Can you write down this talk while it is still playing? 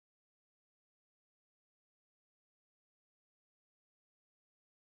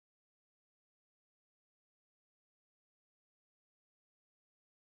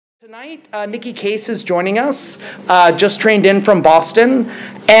Tonight, Nicky Case is joining us, just trained in from Boston.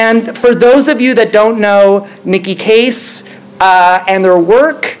 And for those of you that don't know Nicky Case and their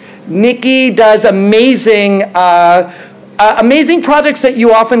work, Nicky does amazing, amazing projects that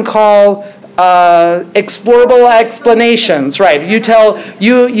you often call explorable explanations, right? You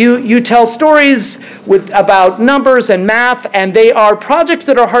tell stories about numbers and math, and they are projects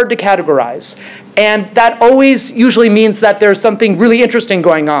that are hard to categorize. And that always usually means that there's something really interesting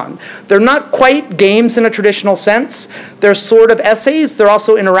going on. They're not quite games in a traditional sense. They're sort of essays. They're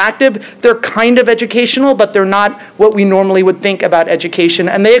also interactive. They're kind of educational, but they're not what we normally would think about education.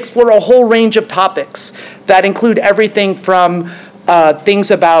 And they explore a whole range of topics that include everything from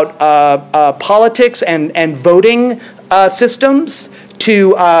things about politics and voting systems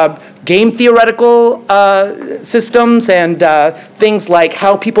to game theoretical systems and things like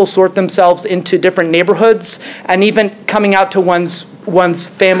how people sort themselves into different neighborhoods, and even coming out to one's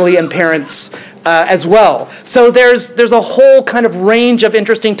family and parents as well. So there's a whole kind of range of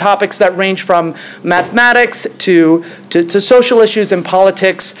interesting topics that range from mathematics to social issues and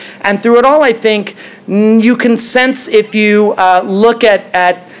politics. And through it all, I think you can sense, if you look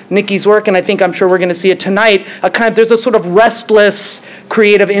at Nicky's work, and I'm sure we're going to see it tonight, there's a sort of restless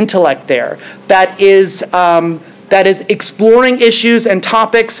creative intellect there that is exploring issues and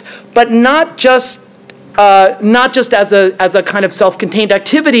topics, but not just as a kind of self-contained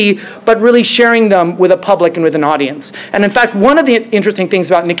activity, but really sharing them with a public and with an audience. And in fact, one of the interesting things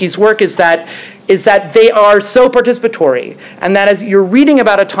about Nicky's work is that they are so participatory, and that as you're reading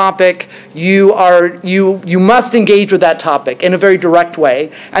about a topic, you must engage with that topic in a very direct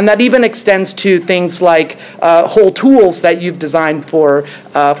way, and that even extends to things like whole tools that you've designed for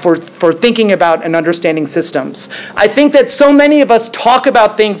thinking about and understanding systems. I think that so many of us talk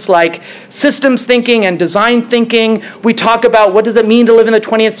about things like systems thinking and design thinking. We talk about what does it mean to live in the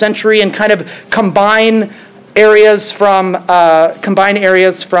 20th century and kind of combine areas from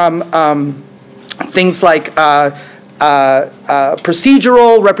things like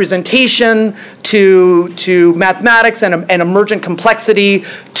procedural representation to mathematics and emergent complexity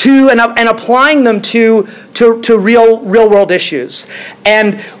and applying them to real world issues.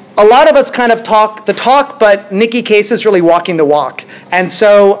 And a lot of us kind of talk the talk, but Nicky Case is really walking the walk. And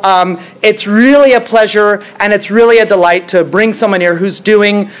so it's really a pleasure and it's really a delight to bring someone here who's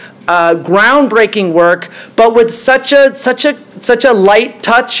doing groundbreaking work, but with such a light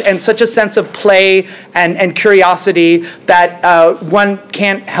touch and such a sense of play and curiosity that one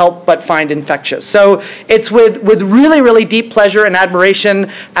can't help but find infectious. So it's with really, really deep pleasure and admiration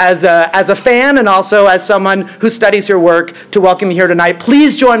as a fan and also as someone who studies your work to welcome you here tonight.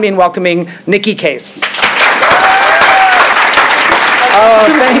 Please join me in welcoming Nicky Case. Oh,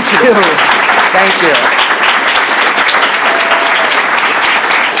 thank you. Thank you.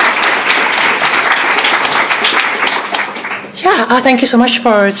 Yeah, thank you so much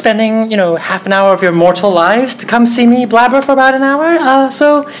for spending, half an hour of your mortal lives to come see me blabber for about an hour.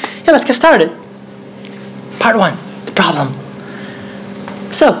 So, let's get started. Part 1, the problem.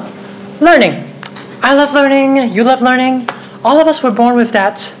 So, learning. I love learning, you love learning. All of us were born with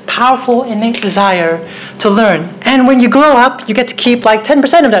that powerful innate desire to learn. And when you grow up, you get to keep like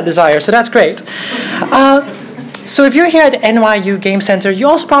 10% of that desire, so that's great. So if you're here at NYU Game Center, you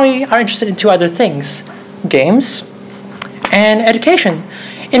also probably are interested in 2 other things. Games and education.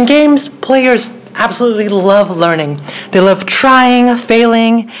 In games, players absolutely love learning. They love trying,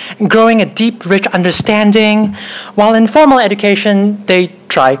 failing, and growing a deep, rich understanding, while in formal education, they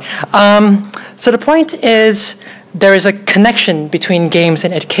try. So the point is, there is a connection between games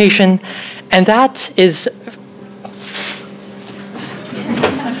and education, and that is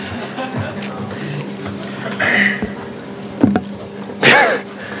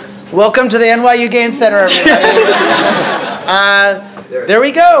Welcome to the NYU Game Center, everybody. There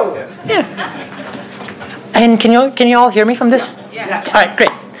we go. Yeah. And can you all hear me from this? Yeah. All right, great.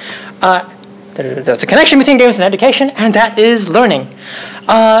 There's a connection between games and education, and that is learning.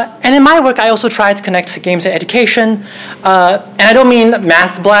 And in my work, I also try to connect games and education. And I don't mean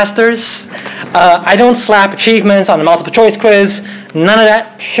math blasters. I don't slap achievements on a multiple choice quiz. None of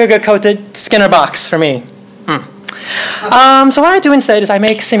that sugar-coated Skinner box for me. So what I do instead is I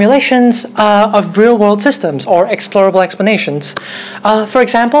make simulations of real-world systems or explorable explanations. For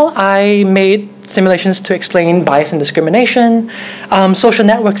example, I made simulations to explain bias and discrimination, social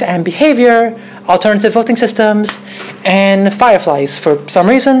networks and behavior, alternative voting systems, and fireflies for some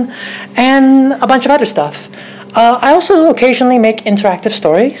reason, and a bunch of other stuff. I also occasionally make interactive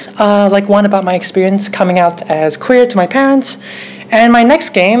stories, like one about my experience coming out as queer to my parents, and my next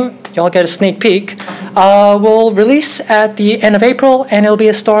game, y'all get a sneak peek, will release at the end of April, and it'll be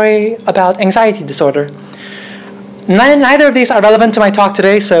a story about anxiety disorder. Neither of these are relevant to my talk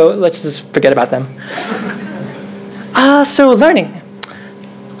today, so let's just forget about them. So learning,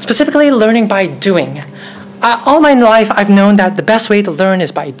 specifically learning by doing. All my life, I've known that the best way to learn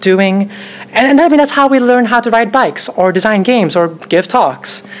is by doing, and I mean that's how we learn how to ride bikes, or design games, or give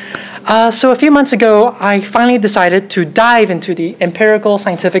talks. So a few months ago, I finally decided to dive into the empirical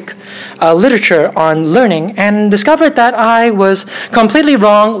scientific literature on learning and discovered that I was completely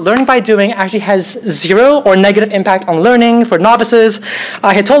wrong. Learning by doing actually has zero or negative impact on learning for novices.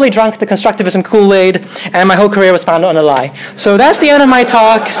 I had totally drunk the constructivism Kool-Aid, and my whole career was founded on a lie. So that's the end of my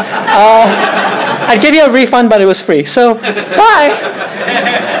talk. I'd give you a refund, but it was free. So, bye.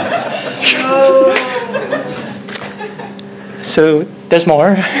 So there's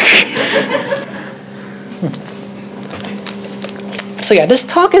more. So yeah, this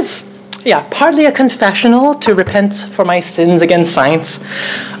talk is partly a confessional to repent for my sins against science,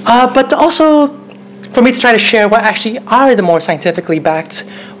 but also for me to try to share what actually are the more scientifically backed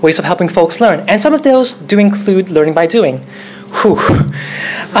ways of helping folks learn. And some of those do include learning by doing. Whew.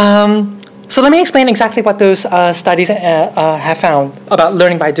 So let me explain exactly what those studies have found about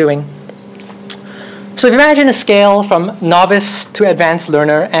learning by doing. So if you imagine a scale from novice to advanced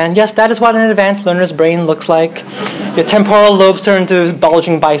learner, and yes, that is what an advanced learner's brain looks like. Your temporal lobes turn into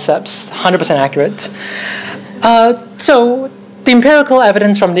bulging biceps, 100% accurate. So the empirical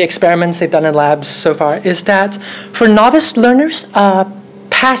evidence from the experiments they've done in labs so far is that for novice learners,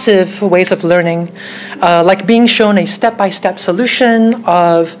 passive ways of learning, like being shown a step-by-step solution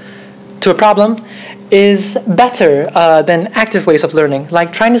to a problem, is better than active ways of learning,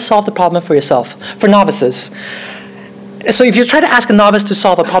 like trying to solve the problem for yourself, for novices. So if you try to ask a novice to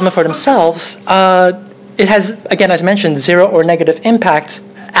solve a problem for themselves, it has, again, as mentioned, zero or negative impact,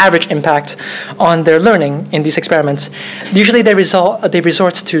 average impact on their learning in these experiments. Usually they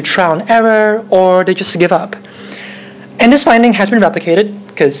resort to trial and error, or they just give up. And this finding has been replicated,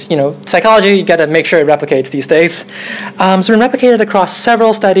 because psychology, you got to make sure it replicates these days. So it's been replicated across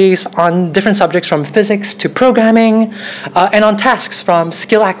several studies on different subjects, from physics to programming, and on tasks from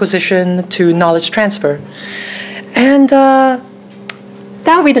skill acquisition to knowledge transfer. And that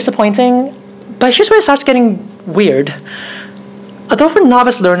would be disappointing, but here's where it starts getting weird. Although for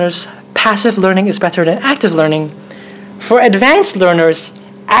novice learners, passive learning is better than active learning, for advanced learners,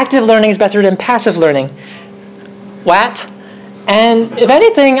 active learning is better than passive learning. What? And if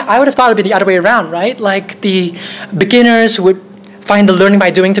anything, I would have thought it would be the other way around, right? Like the beginners would find the learning by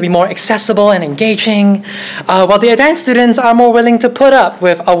doing to be more accessible and engaging, while the advanced students are more willing to put up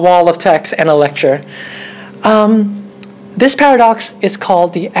with a wall of text and a lecture. This paradox is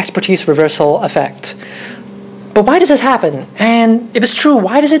called the expertise reversal effect. But why does this happen? And if it's true,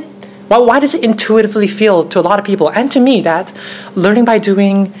 why does it intuitively feel to a lot of people, and to me, that learning by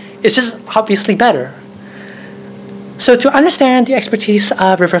doing is just obviously better? So to understand the expertise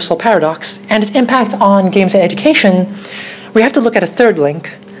reversal paradox and its impact on games and education, we have to look at a third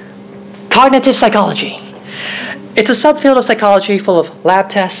link: cognitive psychology. It's a subfield of psychology full of lab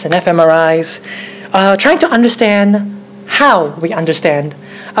tests and fMRIs, trying to understand how we understand,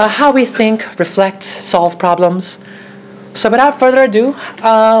 how we think, reflect, solve problems. So without further ado,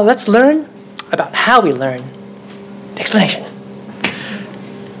 let's learn about how we learn. Explanation.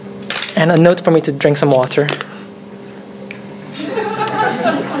 And a note for me to drink some water.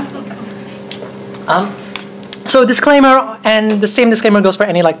 So disclaimer, and the same disclaimer goes for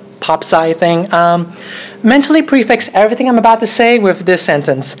any pop sci thing. Mentally prefix everything I'm about to say with this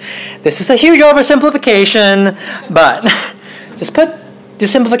sentence: this is a huge oversimplification, but just put the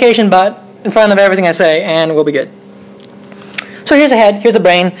simplification but in front of everything I say and we'll be good. So here's a head, here's a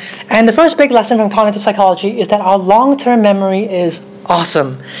brain, and the first big lesson from cognitive psychology is that our long-term memory is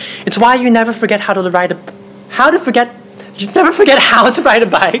awesome. It's why you never forget how to ride a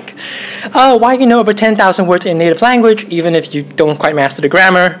bike. Why you know over 10,000 words in native language, even if you don't quite master the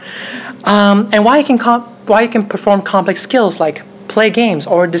grammar. And why you can perform complex skills like play games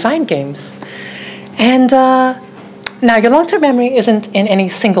or design games. And now your long-term memory isn't in any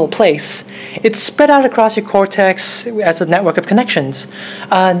single place. It's spread out across your cortex as a network of connections.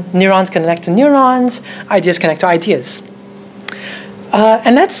 Neurons connect to neurons, ideas connect to ideas.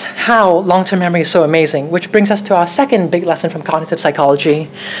 And that's how long-term memory is so amazing, which brings us to our second big lesson from cognitive psychology.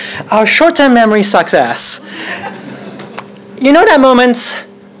 Our short-term memory sucks ass. You know that moment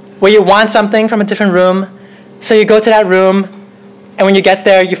where you want something from a different room, so you go to that room, and when you get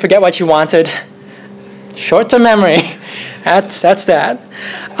there, you forget what you wanted? Short-term memory. That's that.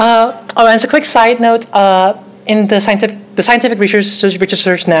 Oh, and as a quick side note, in the scientific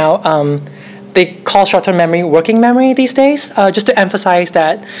research now, they call short-term memory working memory these days, just to emphasize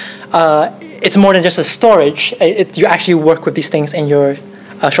that it's more than just a storage. You actually work with these things in your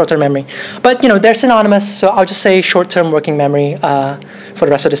short-term memory. But they're synonymous, so I'll just say short-term working memory for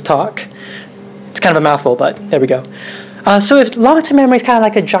the rest of this talk. It's kind of a mouthful, but there we go. So if long-term memory is kind of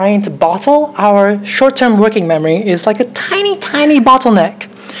like a giant bottle, our short-term working memory is like a tiny, tiny bottleneck.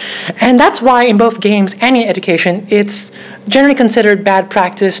 And that's why in both games and in education, it's generally considered bad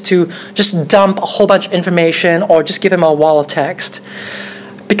practice to just dump a whole bunch of information or just give them a wall of text.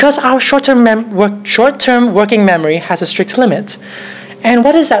 Because our short-term working memory has a strict limit. And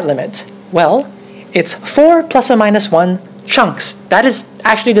what is that limit? Well, it's 4 plus or minus 1 chunks. That is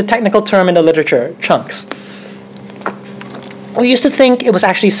actually the technical term in the literature, chunks. We used to think it was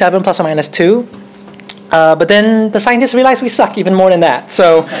actually 7 plus or minus 2. But then the scientists realized we suck even more than that.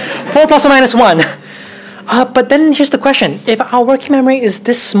 So 4 plus or minus 1. But then here's the question. If our working memory is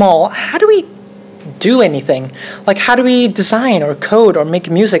this small, how do we do anything? Like, how do we design or code or make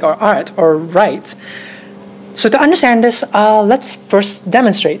music or art or write? So to understand this, let's first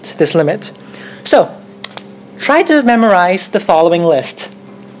demonstrate this limit. So try to memorize the following list.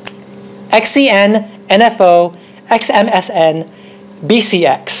 XCN, NFO, XMSN,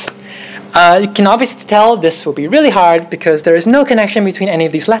 BCX. You can obviously tell this will be really hard because there is no connection between any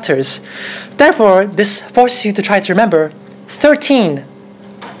of these letters. Therefore, this forces you to try to remember 13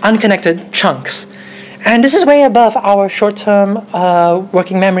 unconnected chunks. And this is way above our short-term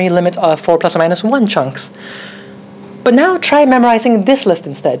working memory limit of 4 plus or minus 1 chunks. But now try memorizing this list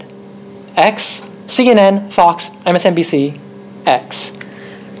instead. X, CNN, Fox, MSNBC, X.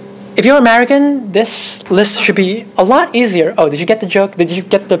 If you're American, this list should be a lot easier. Oh, did you get the joke? Did you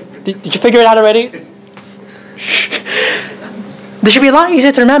figure it out already? This should be a lot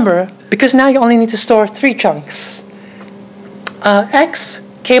easier to remember because now you only need to store 3 chunks. X,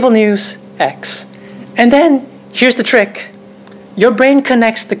 cable news, X. And then, here's the trick. Your brain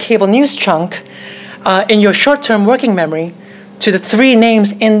connects the cable news chunk in your short-term working memory to the 3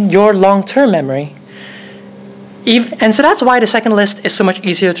 names in your long-term memory. And so that's why the second list is so much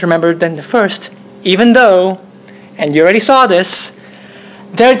easier to remember than the first, even though, and you already saw this,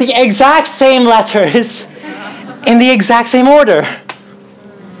 they're the exact same letters in the exact same order.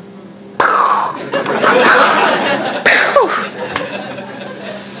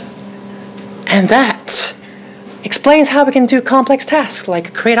 And that explains how we can do complex tasks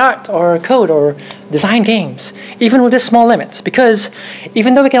like create art or code or design games, even with this small limit. Because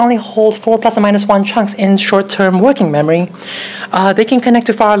even though we can only hold 4 plus or minus 1 chunks in short-term working memory, they can connect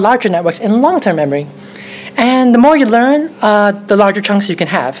to far larger networks in long-term memory. And the more you learn, the larger chunks you can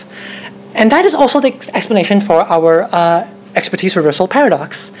have. And that is also the explanation for our expertise reversal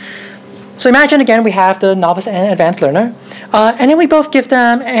paradox. So imagine again we have the novice and advanced learner, and then we both give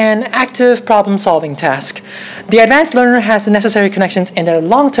them an active problem-solving task. The advanced learner has the necessary connections in their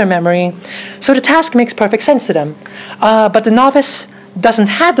long-term memory, so the task makes perfect sense to them. But the novice doesn't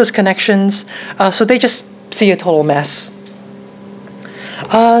have those connections, so they just see a total mess.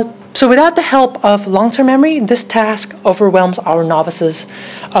 So without the help of long-term memory, this task overwhelms our novice's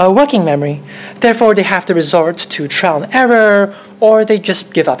working memory. Therefore, they have to resort to trial and error, or they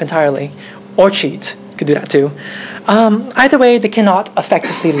just give up entirely, or cheat. You could do that too. Either way, they cannot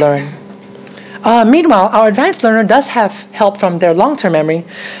effectively learn. Meanwhile, our advanced learner does have help from their long-term memory,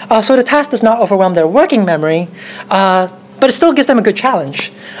 so the task does not overwhelm their working memory, but it still gives them a good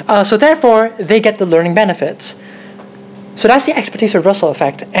challenge. So therefore, they get the learning benefits. So that's the expertise reversal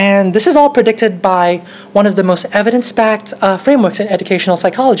effect, and this is all predicted by one of the most evidence-backed frameworks in educational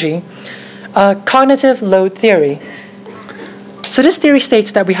psychology, cognitive load theory. So this theory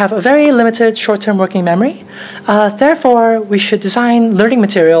states that we have a very limited short-term working memory, therefore we should design learning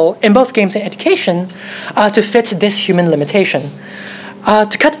material in both games and education to fit this human limitation,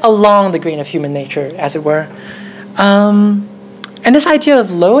 to cut along the grain of human nature, as it were. And this idea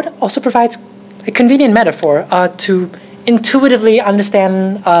of load also provides a convenient metaphor to intuitively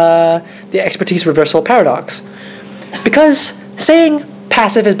understand the expertise reversal paradox. Because saying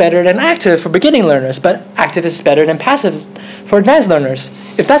passive is better than active for beginning learners, but active is better than passive for advanced learners.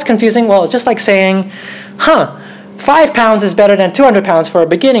 If that's confusing, well, it's just like saying, 5 pounds is better than 200 pounds for a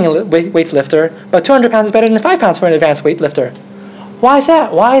beginning weightlifter, but 200 pounds is better than 5 pounds for an advanced weightlifter. Why is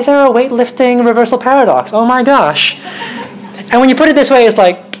that? Why is there a weightlifting reversal paradox? Oh my gosh. And when you put it this way, it's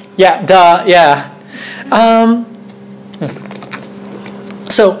like, yeah, duh, yeah.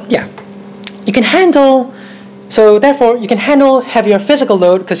 So yeah, you can handle, so therefore you can handle heavier physical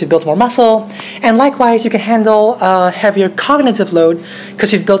load because you've built more muscle, and likewise you can handle heavier cognitive load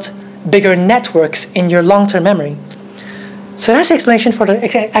because you've built bigger networks in your long-term memory. So that's the explanation for the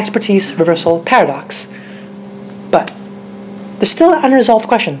expertise reversal paradox. But there's still an unresolved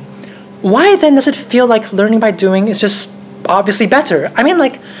question. Why then does it feel like learning by doing is just obviously better? I mean,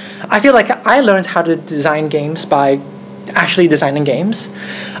 like, I feel like I learned how to design games by actually designing games.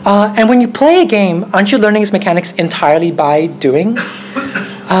 And when you play a game, aren't you learning its mechanics entirely by doing?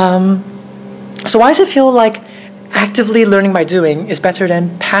 So why does it feel like actively learning by doing is better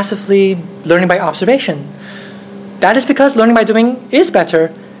than passively learning by observation? That is because learning by doing is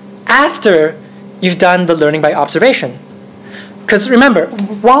better after you've done the learning by observation. Because remember,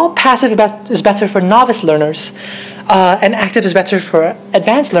 while passive is better for novice learners and active is better for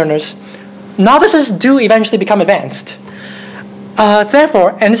advanced learners, novices do eventually become advanced.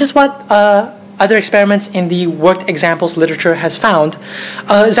 Therefore, and this is what other experiments in the worked examples literature has found,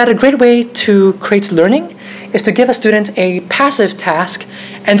 is that a great way to create learning is to give a student a passive task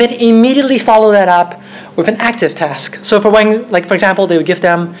and then immediately follow that up with an active task. So for when, like for example, they would give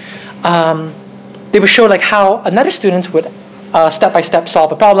them, they would show like how another student would step-by-step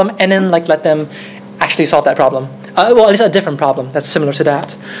solve a problem and then like let them actually solve that problem. Well, at least a different problem that's similar to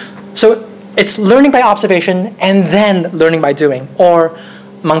that. So it's learning by observation and then learning by doing, or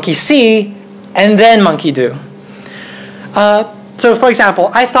monkey see and then monkey do. So for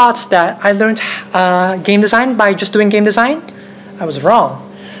example, I thought that I learned game design by just doing game design. I was wrong.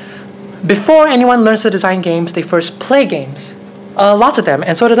 Before anyone learns to design games, they first play games. Lots of them,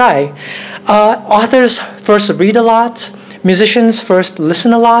 and so did I. Authors first read a lot. Musicians first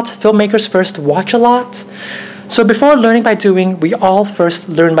listen a lot. Filmmakers first watch a lot. So before learning by doing, we all first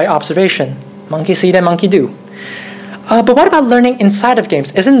learn by observation. Monkey see, then monkey do. But what about learning inside of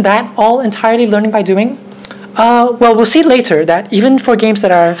games? Isn't that all entirely learning by doing? Well, we'll see later that even for games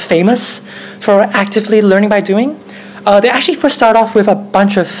that are famous for actively learning by doing, they actually first start off with a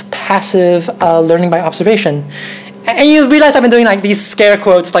bunch of passive learning by observation. And you realize I've been doing like these scare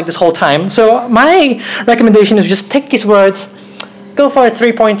quotes like this whole time. So my recommendation is just take these words, go for a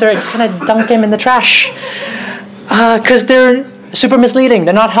three-pointer, and just kind of dunk them in the trash. Because they're super misleading.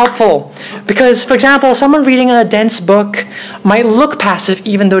 They're not helpful. Because, for example, someone reading a dense book might look passive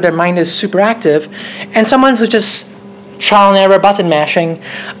even though their mind is super active. And someone who's just trial and error button mashing,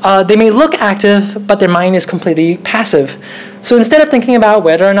 they may look active, but their mind is completely passive. So instead of thinking about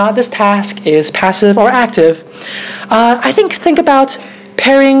whether or not this task is passive or active, I think about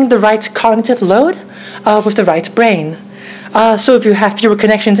pairing the right cognitive load with the right brain. So if you have fewer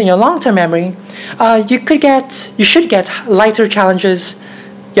connections in your long-term memory, you should get lighter challenges.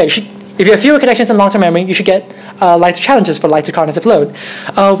 Yeah, if you have fewer connections in long-term memory, you should get lighter challenges for lighter cognitive load.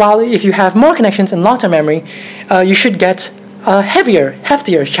 While if you have more connections in long-term memory, you should get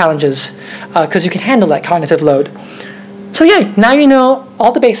heftier challenges because you can handle that cognitive load. So yeah, now you know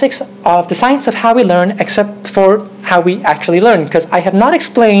all the basics of the science of how we learn except for how we actually learn, because I have not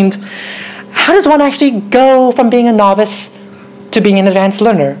explained how does one actually go from being a novice to being an advanced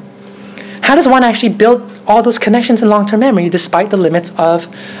learner? How does one actually build all those connections in long-term memory despite the limits of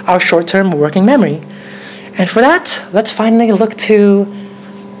our short-term working memory? And for that, let's finally look to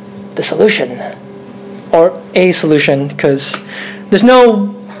the solution, or a solution, because there's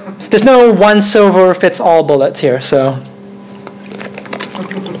no one silver fits all bullet here. So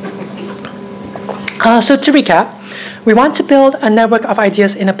to recap, we want to build a network of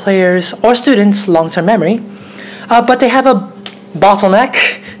ideas in a player's or student's long-term memory, but they have a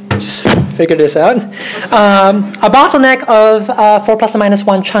bottleneck. Just figure this out. A bottleneck of 4 plus or minus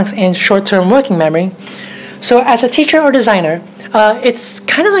 1 chunks in short-term working memory. So as a teacher or designer, it's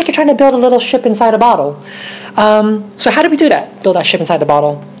kind of like you're trying to build a little ship inside a bottle. So how do we do that? Build that ship inside the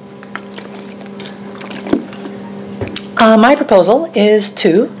bottle? My proposal is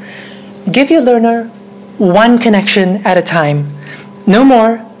to give your learner one connection at a time. No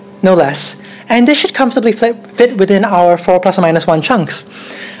more, no less. And this should comfortably fit within our 4 plus or minus 1 chunks.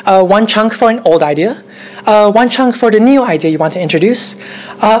 One chunk for an old idea, one chunk for the new idea you want to introduce,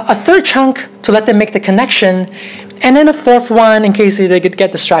 a third chunk to let them make the connection, and then a fourth one in case they could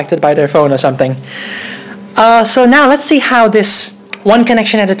get distracted by their phone or something. So now let's see how this one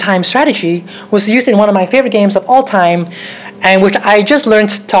connection at a time strategy was used in one of my favorite games of all time, and which I just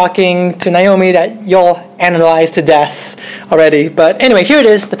learned talking to Naomi that you'll analyze to death already. But anyway, here it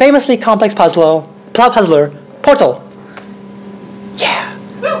is, the famously complex puzzler, Portal. Yeah,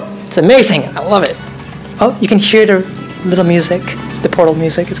 it's amazing, I love it. Oh, you can hear the little music, the Portal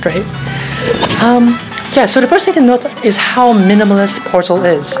music, it's great. Yeah, so the first thing to note is how minimalist Portal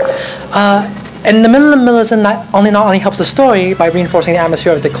is. And the minimalism not only helps the story by reinforcing the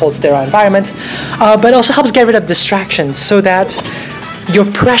atmosphere of the cold, sterile environment, but also helps get rid of distractions so that your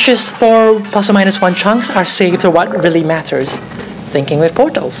precious 4 plus or minus 1 chunks are saved for what really matters, thinking with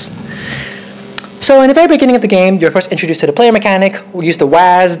portals. So in the very beginning of the game, you're first introduced to the player mechanic. We use the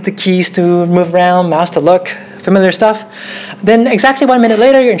WAS, the keys to move around, mouse to look, familiar stuff. Then exactly 1 minute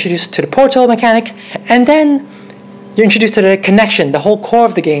later, you're introduced to the portal mechanic, and then you're introduced to the connection, the whole core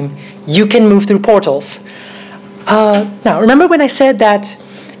of the game. You can move through portals. Now, remember when I said that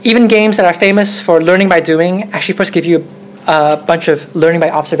even games that are famous for learning by doing actually first give you a bunch of learning by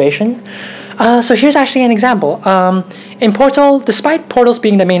observation? So here's actually an example. In Portal, despite portals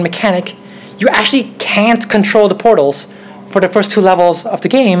being the main mechanic, you actually can't control the portals for the first 2 levels of the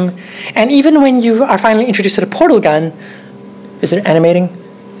game. And even when you are finally introduced to the portal gun, is it animating?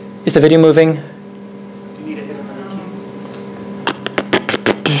 Is the video moving? You need to hit another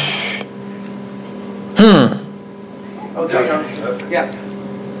key. Oh, there you go. Yes.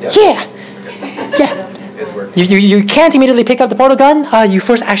 Yeah. You can't immediately pick up the portal gun. You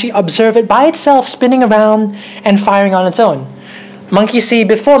first actually observe it by itself, spinning around and firing on its own. Monkey see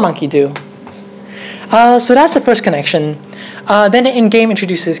before monkey do. So that's the first connection. Then the in-game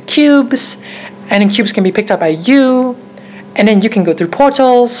introduces cubes, and then cubes can be picked up by you, and then you can go through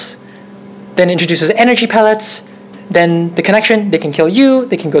portals. Then it introduces energy pellets. Then the connection, they can kill you,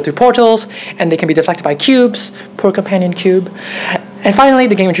 they can go through portals, and they can be deflected by cubes. Poor companion cube. And finally,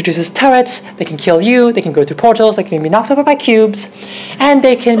 the game introduces turrets. They can kill you, they can go through portals, they can be knocked over by cubes, and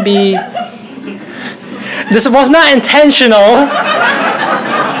they can be... This was not intentional.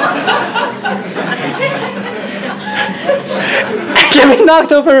 Can be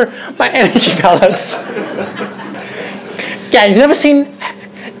knocked over by energy pellets. Yeah, you've never seen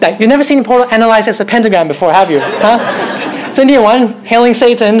Portal analyzed as a pentagram before, have you? Huh? It's a new one. Hailing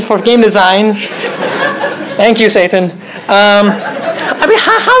Satan for game design. Thank you, Satan. I mean,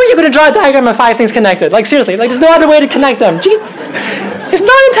 how are you going to draw a diagram of 5 things connected? Like, seriously, like, there's no other way to connect them. Jeez. It's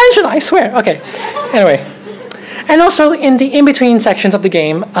not intentional, I swear. Okay. Anyway. And also, in the in-between sections of the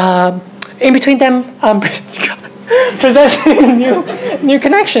game, in between them, presenting new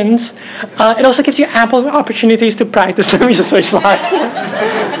connections, it also gives you ample opportunities to practice. Let me just switch slides.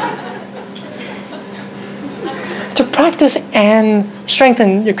 To practice and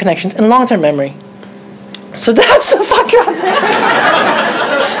strengthen your connections in long-term memory. So that's the fuck out there.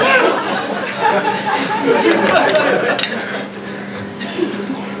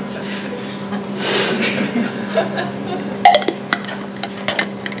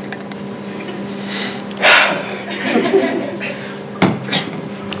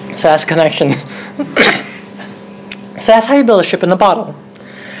 So that's connection. So that's how you build a ship in a bottle.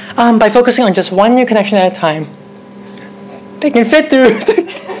 By focusing on just one new connection at a time. They can fit through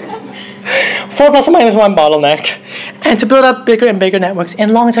 4 plus or minus 1 bottleneck, and to build up bigger and bigger networks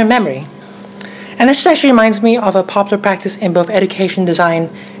in long-term memory. And this actually reminds me of a popular practice in both education design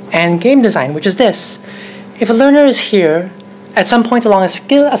and game design, which is this. If a learner is here, at some point along a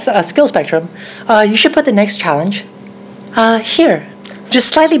skill spectrum, you should put the next challenge here, just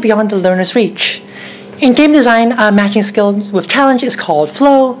slightly beyond the learner's reach. In game design, matching skills with challenge is called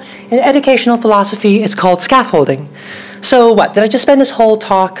flow. In educational philosophy, it's called scaffolding. So what, did I just spend this whole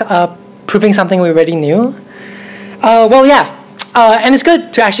talk proving something we already knew? Well, yeah. And it's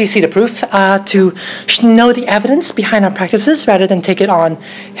good to actually see the proof, to know the evidence behind our practices rather than take it on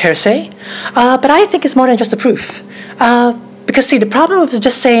hearsay. But I think it's more than just the proof. Because see, the problem with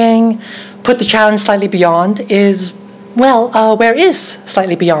just saying, put the challenge slightly beyond is, well, where is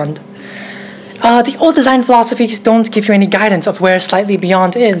slightly beyond? The old design philosophies don't give you any guidance of where slightly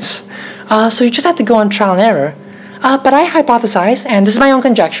beyond is. So you just have to go on trial and error. But I hypothesize, and this is my own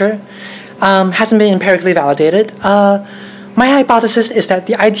conjecture, hasn't been empirically validated. My hypothesis is that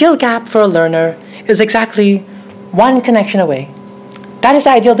the ideal gap for a learner is exactly 1 connection away. That is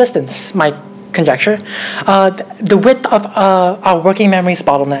the ideal distance, my conjecture. The width of our working memory's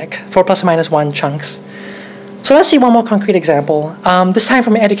bottleneck, 4 plus or minus 1 chunks. So let's see one more concrete example, this time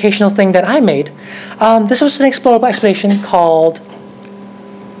from an educational thing that I made. This was an explorable explanation called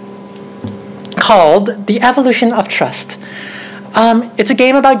The Evolution of Trust. It's a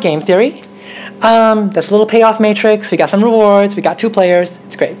game about game theory. There's a little payoff matrix, we got some rewards, we got 2 players,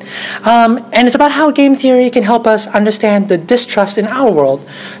 it's great. And it's about how game theory can help us understand the distrust in our world,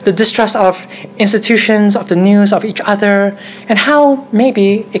 the distrust of institutions, of the news, of each other, and how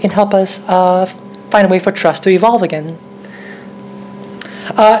maybe it can help us find a way for trust to evolve again.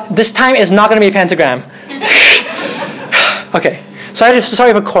 This time is not going to be a pentagram. Okay, sorry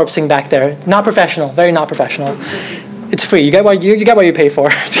for corpsing back there. Not professional, very not professional. It's free. You get what you pay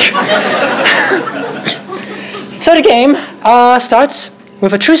for. So the game starts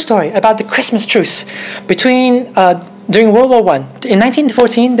with a true story about the Christmas truce between during World War I, in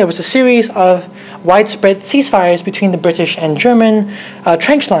 1914, there was a series of widespread ceasefires between the British and German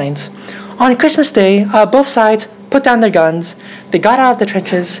trench lines. On Christmas Day, both sides put down their guns, they got out of the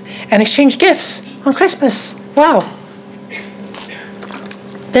trenches, and exchanged gifts on Christmas. Wow.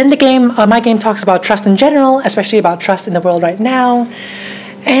 Then my game talks about trust in general, especially about trust in the world right now.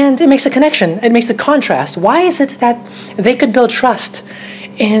 And it makes a connection, it makes the contrast. Why is it that they could build trust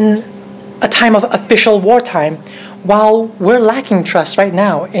in a time of official wartime while we're lacking trust right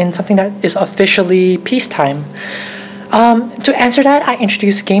now in something that is officially peacetime? To answer that, I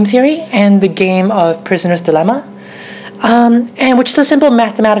introduced game theory and the game of prisoner's dilemma. And which is a simple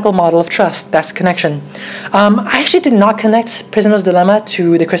mathematical model of trust. That's connection. I actually did not connect Prisoner's Dilemma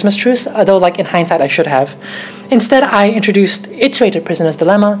to the Christmas truce, although like in hindsight I should have. Instead, I introduced iterated Prisoner's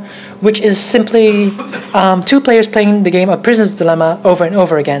Dilemma, which is simply two players playing the game of Prisoner's Dilemma over and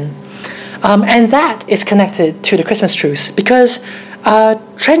over again. And that is connected to the Christmas truce because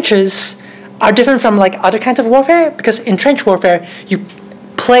trenches are different from like other kinds of warfare, because in trench warfare, you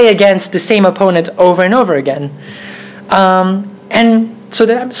play against the same opponent over and over again. And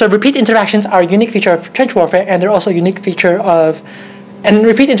so repeat interactions are a unique feature of trench warfare, and they're also a unique feature of, and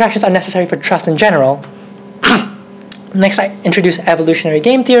repeat interactions are necessary for trust in general. Next, I introduce evolutionary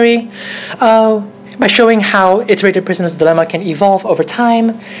game theory by showing how iterated Prisoner's Dilemma can evolve over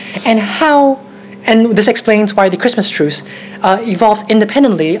time, and this explains why the Christmas truce evolved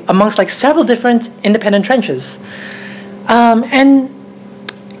independently amongst like several different independent trenches, and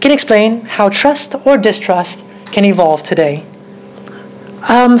can explain how trust or distrust can evolve today.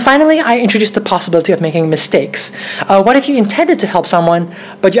 Finally, I introduced the possibility of making mistakes. What if you intended to help someone,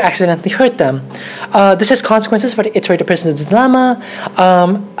 but you accidentally hurt them? This has consequences for the iterated Prisoner's Dilemma,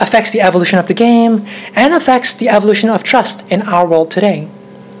 affects the evolution of the game, and affects the evolution of trust in our world today.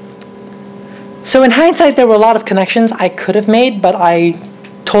 So in hindsight, there were a lot of connections I could have made, but I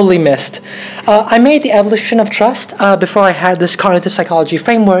totally missed. I made the evolution of trust before I had this cognitive psychology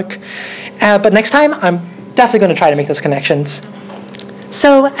framework, but next time, I'm definitely going to try to make those connections.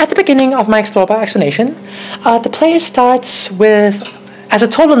 So at the beginning of my explorable explanation, the player starts as a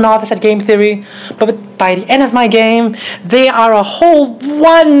total novice at game theory, but by the end of my game, they are a whole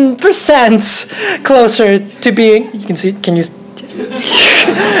 1% closer to being, you can see, can you,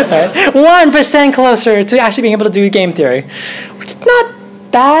 1% closer to actually being able to do game theory, which is not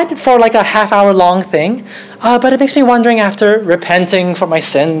bad for like a half-hour-long thing, but it makes me wondering after repenting for my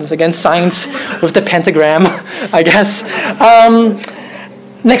sins against science with the pentagram, I guess.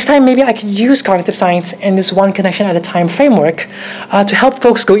 Next time, maybe I could use cognitive science in this one connection at a time framework to help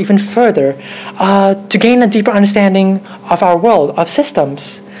folks go even further, to gain a deeper understanding of our world, of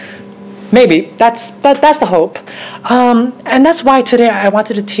systems. Maybe, that's the hope. And that's why today I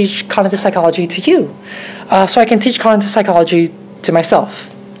wanted to teach cognitive psychology to you, so I can teach cognitive psychology to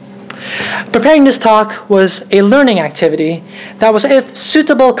myself. Preparing this talk was a learning activity that was a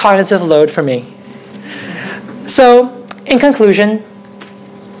suitable cognitive load for me. So, in conclusion,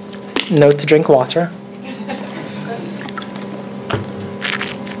 note to drink water.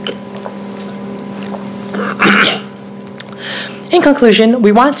 In conclusion,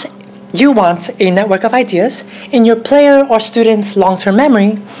 you want a network of ideas in your player or student's long-term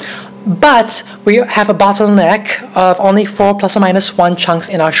memory, but we have a bottleneck of only 4 ± 1 chunks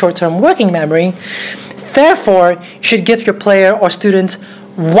in our short-term working memory. Therefore, you should give your player or student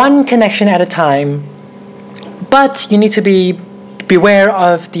one connection at a time, but you need to beware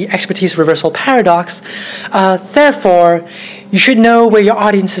of the expertise reversal paradox. Therefore, you should know where your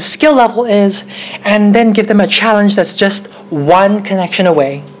audience's skill level is and then give them a challenge that's just one connection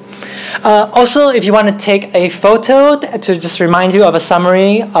away. Also, if you want to take a photo to just remind you of a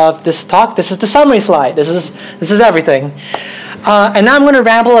summary of this talk, this is the summary slide. This is everything. And now I'm going to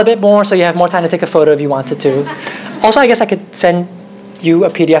ramble a bit more so you have more time to take a photo if you wanted to. Also, I guess I could send you a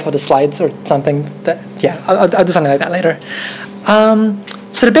PDF of the slides or something. I'll do something like that later.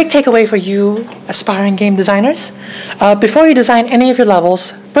 So the big takeaway for you aspiring game designers, before you design any of your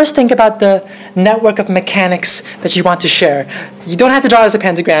levels, first think about the network of mechanics that you want to share. You don't have to draw it as a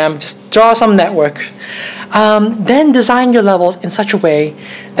pentagram, just draw some network. Then design your levels in such a way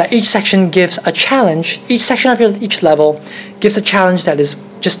that each section gives a challenge, each section of each level gives a challenge that is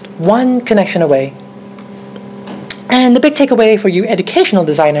just one connection away. And the big takeaway for you educational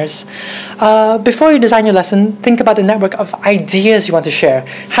designers, before you design your lesson, think about the network of ideas you want to share.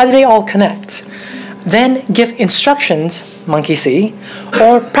 How do they all connect? Then give instructions, monkey see,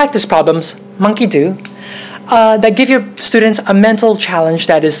 or practice problems, monkey do, that give your students a mental challenge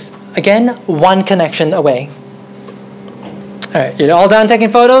that is, again, one connection away. All right, you're all done taking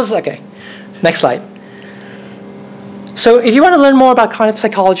photos? Okay, next slide. So if you want to learn more about cognitive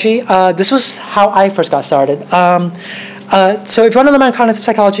psychology, this was how I first got started. So if you want to learn about cognitive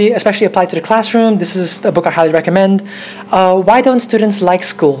psychology, especially applied to the classroom, this is a book I highly recommend. Why Don't Students Like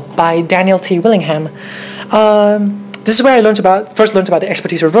School by Daniel T. Willingham. This is where I first learned about the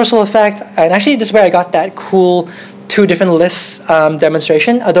expertise reversal effect, and actually this is where I got that cool 2 different lists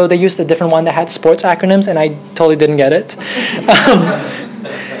demonstration, although they used a different one that had sports acronyms, and I totally didn't get it.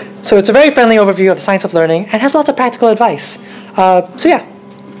 So it's a very friendly overview of the science of learning and has lots of practical advice. So yeah,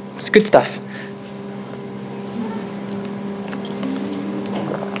 it's good stuff.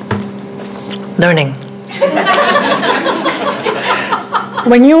 Learning.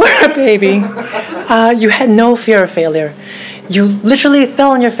 When you were a baby, you had no fear of failure. You literally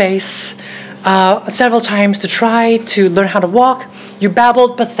fell on your face several times to try to learn how to walk. You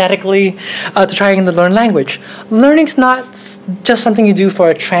babbled pathetically to try to learn language. Learning's not just something you do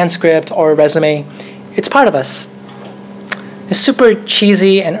for a transcript or a resume. It's part of us. It's super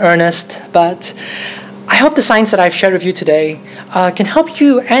cheesy and earnest, but I hope the science that I've shared with you today can help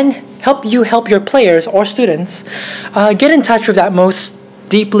you and help your players or students get in touch with that most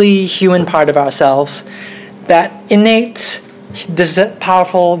deeply human part of ourselves, that innate,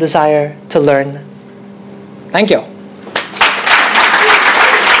 powerful desire to learn. Thank you.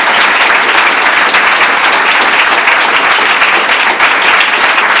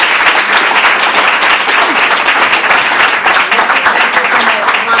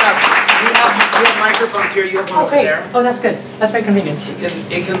 Microphones here. You have one over there. Oh, that's good. That's very convenient.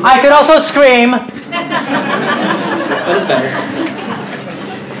 I could also scream. That is better.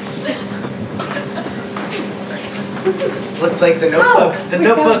 It looks like the notebook. The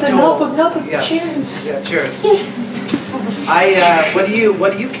notebook tool. Notebook. Yes. Cheers. Yeah. Cheers.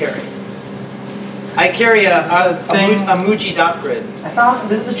 What do you carry? I carry a Muji dot grid. I found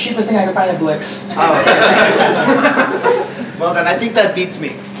this is the cheapest thing I could find at Blix. Oh. Well done. I think that beats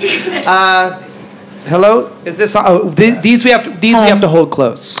me. Hello. Is this? Oh, these we have to hold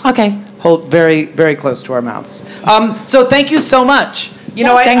close. Okay. Hold very, very close to our mouths. So thank you so much. You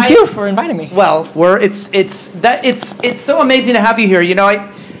know, thank you for inviting me. Well, it's so amazing to have you here. You know,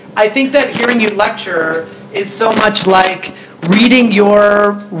 I think that hearing you lecture is so much like reading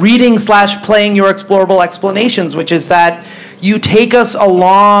 /playing your explorable explanations, which is that you take us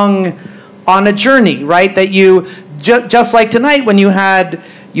along on a journey, right? That you just like tonight when you had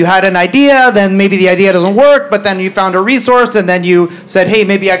an idea, then maybe the idea doesn't work, but then you found a resource, and then you said, hey,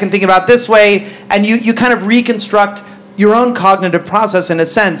 maybe I can think about it this way, and you kind of reconstruct your own cognitive process, in a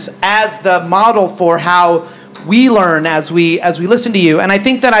sense, as the model for how we learn as we listen to you. And I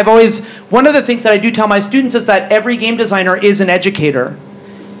think that one of the things that I do tell my students is that every game designer is an educator.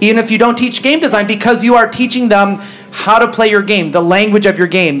 Even if you don't teach game design, because you are teaching them how to play your game, the language of your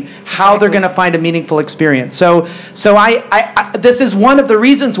game, how they're going to find a meaningful experience. So this is one of the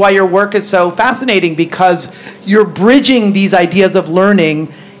reasons why your work is so fascinating, because you're bridging these ideas of learning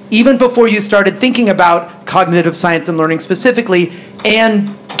even before you started thinking about cognitive science and learning specifically,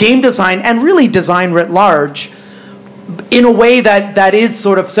 and game design, and really design writ large, in a way that is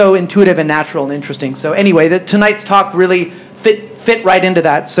sort of so intuitive and natural and interesting. So anyway, tonight's talk really fit right into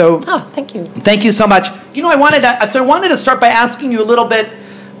that. So thank you. Thank you so much. You know, I wanted to start by asking you a little bit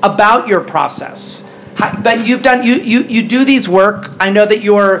about your process. But you do these work. I know that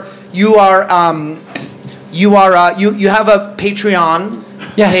you have a Patreon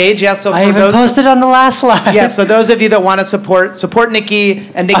page. Yes, so I even posted on the last slide. Yes, so those of you that want to support Nicky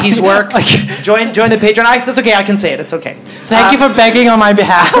and Nicky's work, join the Patreon. That's okay. I can say it. It's okay. Thank you for begging on my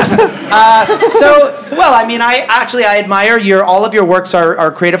behalf. I admire all of your works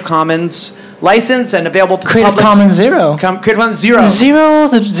are Creative Commons licensed and available to the public. Creative Commons Zero. Creative Commons Zero.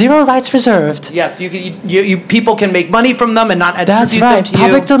 Zero rights reserved. Yes, people can make money from them and not attribute them to you.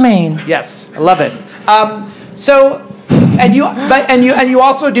 Public domain. Yes, I love it. You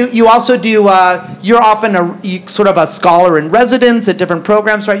also do. You're often sort of a scholar in residence at different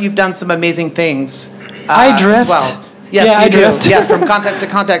programs, right? You've done some amazing things. I drift. As well. Yes, yeah, you I do. drift. Yes, from context to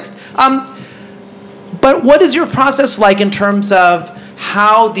context. But what is your process like in terms of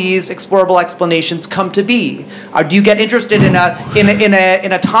how these explorable explanations come to be? Do you get interested in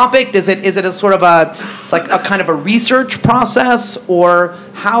a topic? Is it a sort of a kind of a research process, or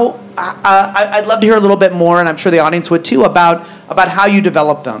how? I'd love to hear a little bit more, and I'm sure the audience would too, about how you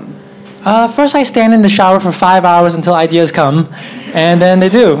develop them. First, I stand in the shower for 5 hours until ideas come, and then they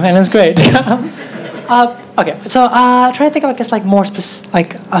do, and it's great. Okay, so trying to think of more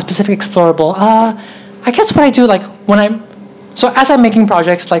specific explorable. I guess what I do as I'm making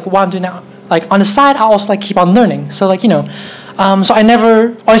projects, while I'm doing that, on the side, I also keep on learning. So So I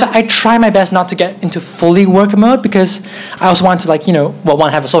never, or I try my best not to get into fully work mode because I also want to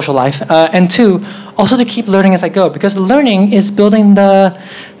one, have a social life, and two, also to keep learning as I go because learning is building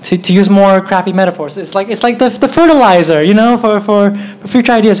to use more crappy metaphors. It's like the fertilizer, for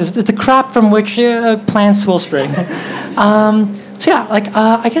future ideas. It's the crap from which plants will spring. So yeah,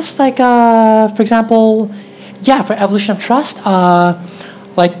 I guess for example, for evolution of trust, I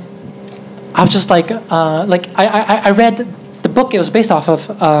was just I read the book. It was based off of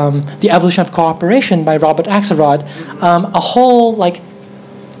The Evolution of Cooperation by Robert Axelrod. A whole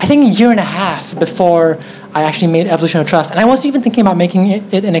I think a year and a half before I actually made Evolution of Trust, and I wasn't even thinking about making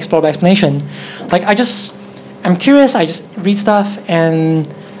it an explorable explanation. I'm curious. I just read stuff,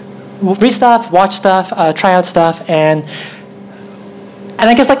 watch stuff, try out stuff, and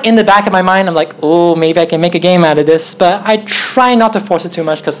I guess in the back of my mind, I'm like, oh, maybe I can make a game out of this, but I try not to force it too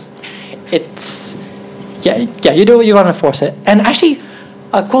much because it's you want to force it. And actually,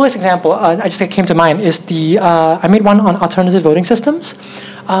 a coolest example came to mind is I made one on alternative voting systems.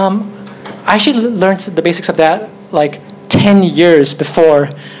 I actually learned the basics of that 10 years before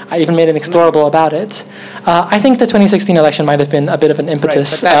I even made an explorable about it. I think the 2016 election might have been a bit of an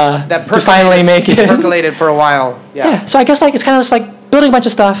impetus that to finally make it. Percolated for a while. Yeah. So I guess it's kind of just building a bunch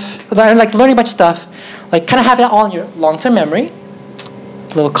of stuff, learning a bunch of stuff, kind of have it all in your long-term memory.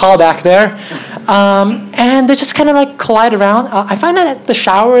 A little callback there. And they just kind of collide around. I find that the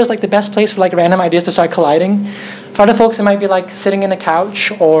shower is the best place for random ideas to start colliding. For other folks, it might be sitting in a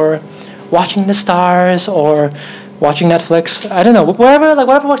couch or watching the stars or watching Netflix. I don't know.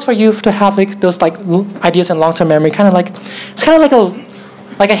 Whatever works for you to have those ideas in long-term memory. It's kind of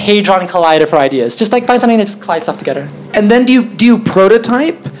like a hadron collider for ideas. Just find something that just collides stuff together. And then do you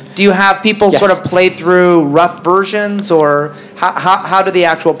prototype? Do you have people sort of play through rough versions, or how do the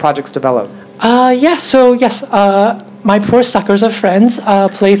actual projects develop? So yes, my poor suckers of friends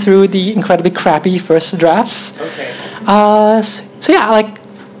play through the incredibly crappy first drafts. Okay. So yeah,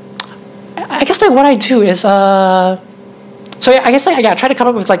 I guess what I do is I try to come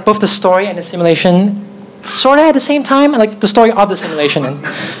up with both the story and the simulation sort of at the same time, the story of the simulation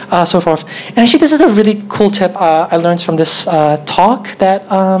and so forth. And actually, this is a really cool tip I learned from this talk that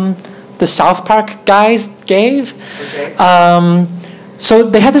the South Park guys gave. Okay. So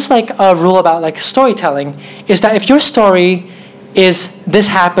they have this rule about storytelling is that if your story is this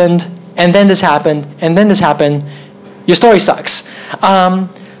happened and then this happened and then this happened, your story sucks.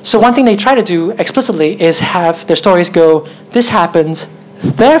 So one thing they try to do explicitly is have their stories go, this happens,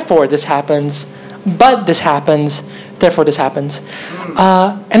 therefore this happens, but this happens, therefore this happens.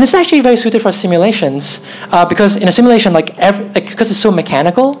 And it's actually very suited for simulations because in a simulation, because it's so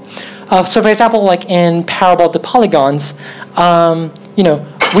mechanical. So for example, in Parable of the Polygons,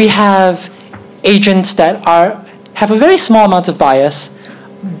 we have agents that have a very small amount of bias,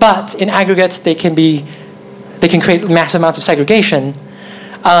 but in aggregate they can create massive amounts of segregation,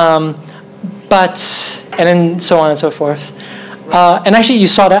 and then so on and so forth. And actually, you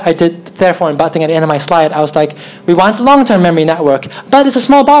saw that I did therefore and but thing at the end of my slide. I was like, we want a long-term memory network, but it's a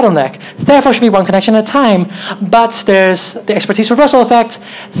small bottleneck. Therefore, should be one connection at a time. But there's the expertise reversal effect.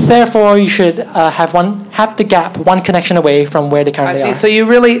 Therefore, you should have the gap one connection away from where they currently are. I see. So you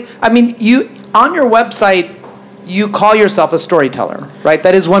really, you on your website, you call yourself a storyteller, right?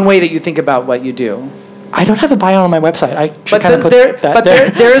 That is one way that you think about what you do. I don't have a bio on my website. I should kind of put that but there.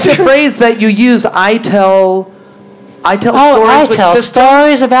 There is a phrase that you use. I tell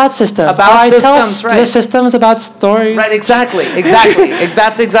stories about systems. I tell systems about stories. Right, exactly.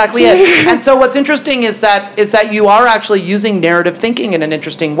 That's exactly it. And so what's interesting is that you are actually using narrative thinking in an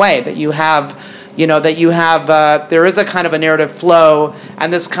interesting way. That you have, there is a kind of a narrative flow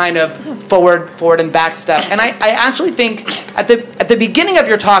and this kind of forward and back step. And I actually think at the beginning of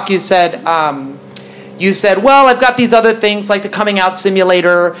your talk you said. You said, well, I've got these other things like the coming out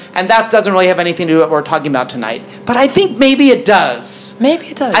simulator, and that doesn't really have anything to do with what we're talking about tonight. But I think maybe it does. Maybe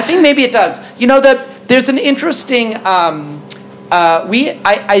it does. I think maybe it does. That there's an interesting, I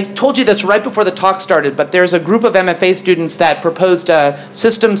told you this right before the talk started, but there's a group of MFA students that proposed a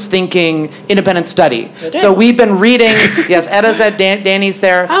systems thinking independent study. So we've been reading, yes, Edda's at, Danny's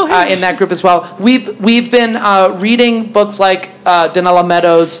there in that group as well. We've been reading books like Donella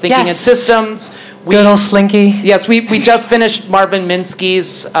Meadows' Thinking in Systems. Good old Slinky. Yes, we just finished Marvin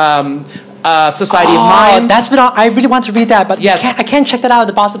Minsky's Society of Mind. That's been I really want to read that, but I can't check that out at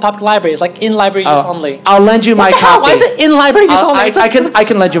the Boston Public Library. It's in library use only. I'll lend you my copy. Why is it in library use only? I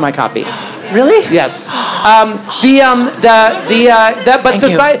can lend you my copy. Really? Yes. But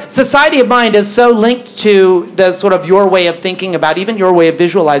society of mind is so linked to the sort of your way of thinking about even your way of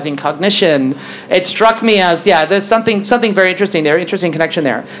visualizing cognition. It struck me as, there's something very interesting there, interesting connection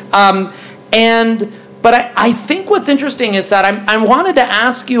there. But I think what's interesting is that I wanted to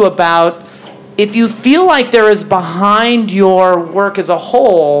ask you about if you feel like there is behind your work as a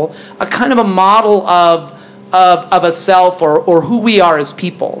whole a kind of a model of a self or who we are as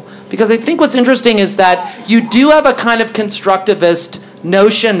people. Because I think what's interesting is that you do have a kind of constructivist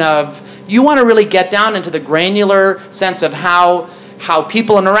notion of you want to really get down into the granular sense of how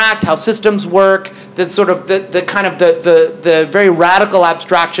people interact, how systems work, the sort of the kind of the very radical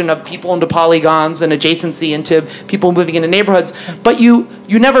abstraction of people into polygons and adjacency into people moving into neighborhoods. But you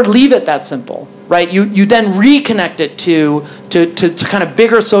never leave it that simple, right? You then reconnect it to kind of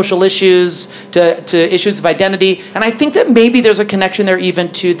bigger social issues, to issues of identity. And I think that maybe there's a connection there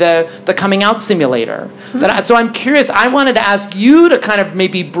even to the coming out simulator. So I'm curious, I wanted to ask you to kind of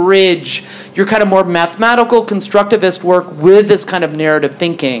maybe bridge your kind of more mathematical constructivist work with this kind of narrative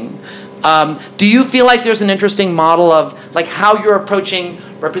thinking. Do you feel like there's an interesting model of like how you're approaching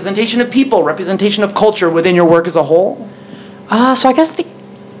representation of people, representation of culture within your work as a whole? So I guess the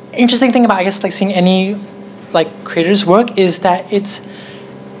interesting thing about like seeing any like creators' work is that here's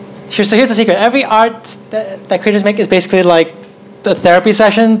the secret. Every art that creators make is basically like a therapy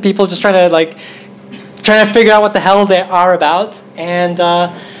session. People just trying to figure out what the hell they are about, and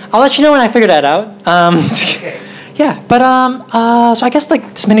I'll let you know when I figure that out. Okay. Yeah, but so I guess like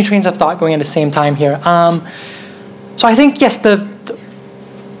there's many trains of thought going at the same time here. So I think yes,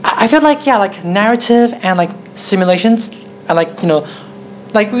 I feel like like narrative and like simulations and like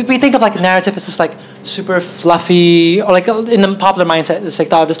like we think of like narrative as this like super fluffy or like in the popular mindset it's like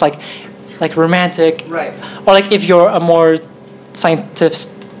thought of this like romantic, right? Or like if you're a more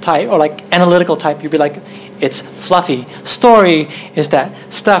scientific type or like analytical type, you'd be like it's fluffy. Story is that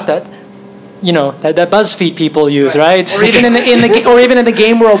stuff that that BuzzFeed people use, right? Or even in the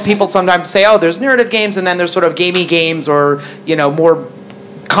game world, people sometimes say, "Oh, there's narrative games, and then there's sort of gamey games, or more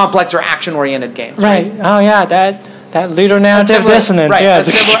complex or action-oriented games." Right. Oh yeah, that ludonarrative dissonance. Right. Yeah.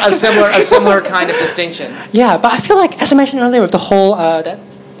 A similar kind of distinction. Yeah, but I feel like, as I mentioned earlier, with the whole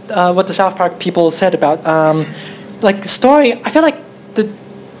what the South Park people said about like story, I feel like the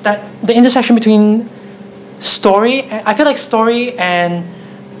intersection between story, I feel like story and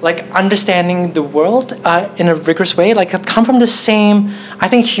like understanding the world in a rigorous way, like come from the same, I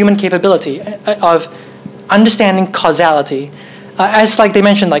think, human capability of understanding causality. As like they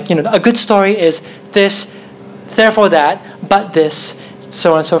mentioned, like a good story is this, therefore that, but this,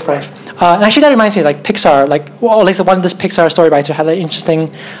 so on and so forth. And actually, that reminds me, like Pixar, at least one of this Pixar story writer had an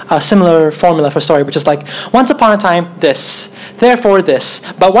interesting, similar formula for story, which is like, once upon a time, this, therefore this,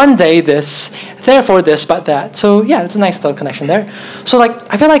 but one day this, therefore this, but that. So yeah, it's a nice little connection there. So like,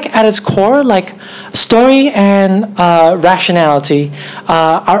 I feel like at its core, like story and rationality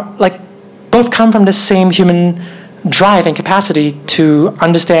are like both come from the same human drive and capacity to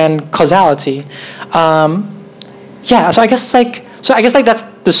understand causality. Yeah, so I guess that's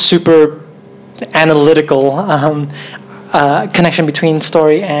the super analytical connection between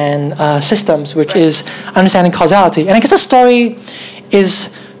story and systems, which is understanding causality. And I guess the story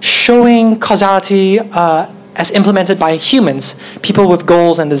is showing causality as implemented by humans, people with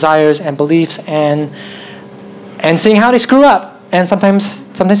goals and desires and beliefs, and seeing how they screw up. And sometimes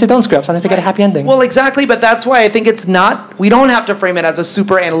they don't screw up. Sometimes they get a happy ending. Well, exactly, but that's why I think we don't have to frame it as a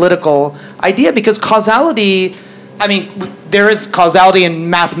super analytical idea, because causality, I mean, there is causality in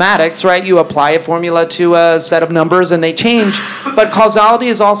mathematics, right? You apply a formula to a set of numbers and they change. But causality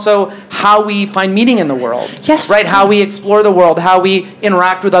is also how we find meaning in the world. Yes. Right? How we explore the world, how we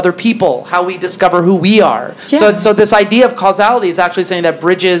interact with other people, how we discover who we are. Yeah. So this idea of causality is actually something that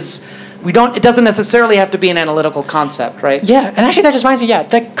bridges. It doesn't necessarily have to be an analytical concept, right? Yeah, and actually that just reminds me,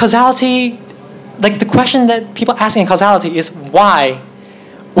 that causality, like the question that people asking in causality is why,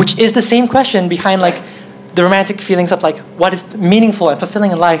 which is the same question behind like the romantic feelings of like what is meaningful and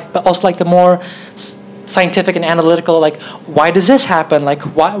fulfilling in life, but also like the more scientific and analytical, like why does this happen? Like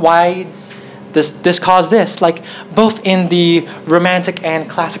why does this cause this? Like both in the romantic and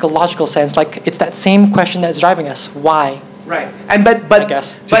classical logical sense, like it's that same question that's driving us. Why? Right, and but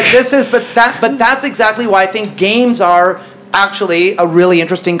that's exactly why I think games are actually a really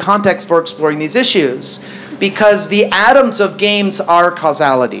interesting context for exploring these issues, because the atoms of games are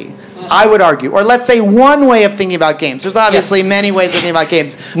causality. I would argue, or let's say one way of thinking about games. There's obviously many ways of thinking about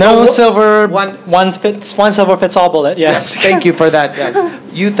games. No silver one silver fits all bullet. Yes. Thank you for that. Yes,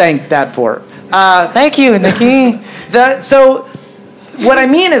 you thanked that for. Thank you, Nicky. what I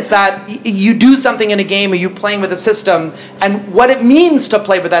mean is that you do something in a game, or you playing with a system, and what it means to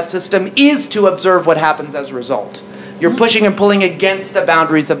play with that system is to observe what happens as a result. You're pushing and pulling against the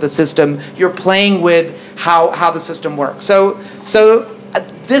boundaries of the system. You're playing with how the system works. So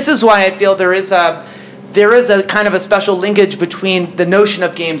this is why I feel there is a kind of a special linkage between the notion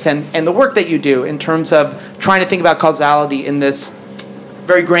of games and the work that you do in terms of trying to think about causality in this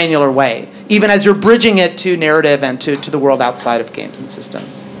very granular way, even as you're bridging it to narrative and to the world outside of games and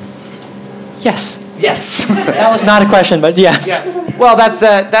systems. Yes. Yes. That was not a question, but yes. Yes. Well,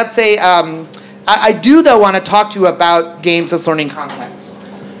 I do, though, want to talk to you about games as learning contexts.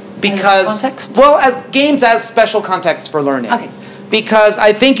 Because, context? well, as games as special contexts for learning. Okay. Because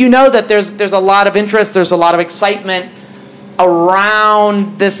I think you know that there's a lot of interest, there's a lot of excitement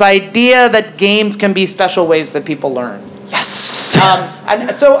around this idea that games can be special ways that people learn. Yes.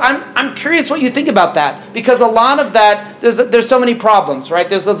 And so I'm curious what you think about that, because a lot of that there's so many problems, right?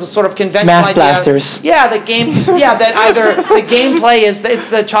 There's a sort of conventional Math idea. blasters. Yeah, the games. Yeah, that either the gameplay is it's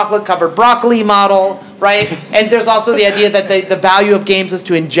the chocolate covered broccoli model, right? And there's also the idea that the value of games is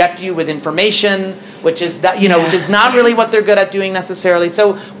to inject you with information, which is which is not really what they're good at doing necessarily.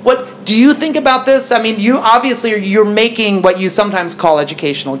 So what do you think about this? I mean, you're making what you sometimes call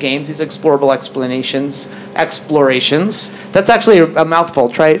educational games, these explorable explorations. That's actually a mouthful.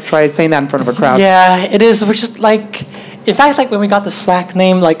 Try saying that in front of a crowd. Yeah, it is. Which is like, in fact, like when we got the Slack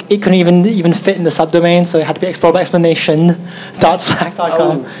name, like it couldn't even fit in the subdomain, so it had to be explorableexplanation.slack.com.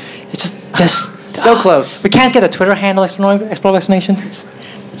 Oh. It's just this. So close. We can't get a Twitter handle, explorable explanations.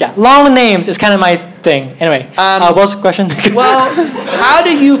 Yeah, long names is kind of my thing. Anyway, what was the question? Well, how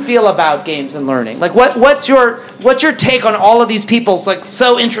do you feel about games and learning? Like, what's your take on all of these people's like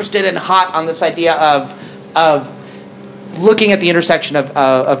so interested and hot on this idea of looking at the intersection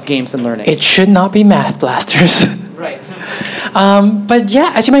of games and learning? It should not be math blasters. Right. But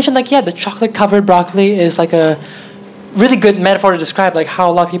yeah, as you mentioned, like the chocolate covered broccoli is like a really good metaphor to describe like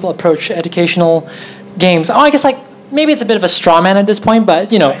how a lot of people approach educational games. Oh, I guess like maybe it's a bit of a straw man at this point, but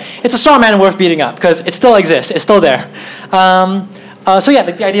it's a straw man worth beating up because it still exists. It's still there. So yeah,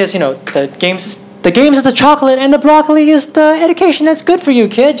 the idea is the games is the chocolate and the broccoli is the education. That's good for you,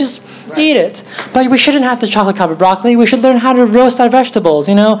 kid. Just eat it. But we shouldn't have the chocolate covered broccoli. We should learn how to roast our vegetables.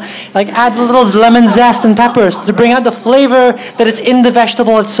 Like add a little lemon zest and peppers to bring out the flavor that is in the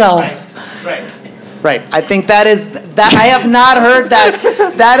vegetable itself. Right. I think that I have not heard that.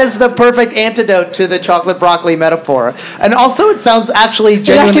 That is the perfect antidote to the chocolate broccoli metaphor. And also it sounds actually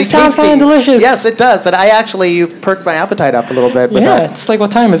genuinely tasty. It actually sounds kind of delicious. Yes, it does. And you've perked my appetite up a little bit. It's like,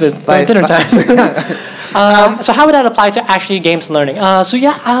 what time is it? Dinner time. So how would that apply to actually games and learning?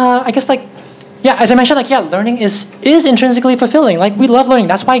 I guess as I mentioned, learning is intrinsically fulfilling. Like we love learning.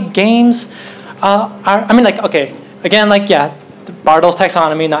 That's why games Bartle's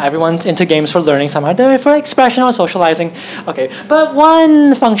taxonomy, not everyone's into games for learning. Some are there for expression or socializing. Okay, but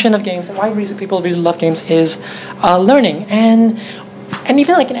one function of games, and why reason people really love games is learning. And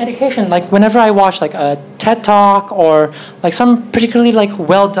even like in education, like whenever I watch like a TED Talk or like some particularly like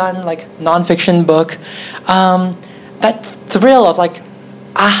well done like nonfiction book, that thrill of like,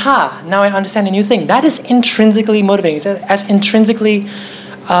 aha, now I understand a new thing. That is intrinsically motivating. It's as intrinsically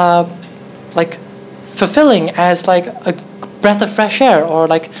like fulfilling as like a breath of fresh air or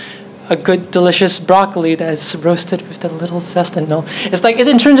like a good delicious broccoli that's roasted with a little zest and it's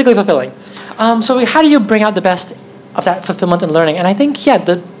intrinsically fulfilling. So how do you bring out the best of that fulfillment and learning? And I think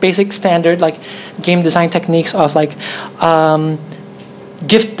the basic standard like game design techniques of like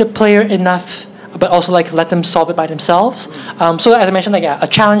gift the player enough but also like let them solve it by themselves. So as I mentioned, a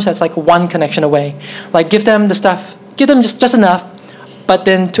challenge that's like one connection away. Like give them the stuff, give them just enough, but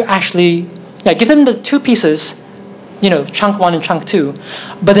then to actually give them the two pieces, chunk one and chunk two,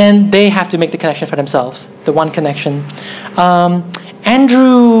 but then they have to make the connection for themselves, the one connection.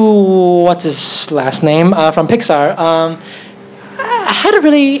 Andrew, what's his last name, from Pixar, had a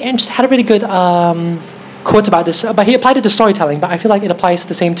really good quote about this, but he applied it to storytelling, but I feel like it applies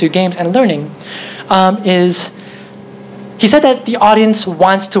the same to games and learning, he said that the audience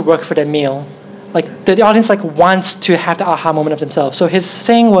wants to work for their meal. Like the audience wants to have the aha moment of themselves. So his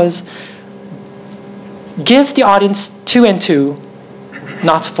saying was, give the audience 2 and 2,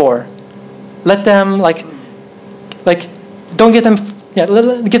 not 4. Let them don't give them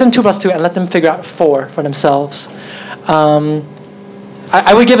give them 2 plus 2 and let them figure out 4 for themselves. I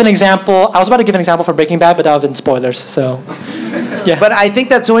would give an example. I was about to give an example for Breaking Bad, but that would have been spoilers. So yeah. But I think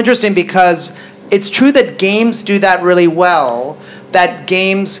that's so interesting because it's true that games do that really well. That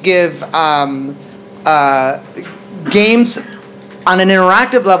games give games on an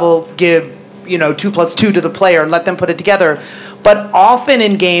interactive level give 2 plus 2 to the player and let them put it together. But often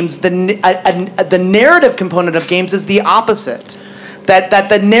in games, the narrative component of games is the opposite. That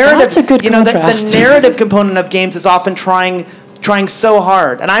the narrative, That's a good contrast. The narrative component of games is often trying so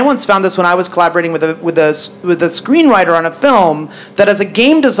hard. And I once found this when I was collaborating with a screenwriter on a film, that as a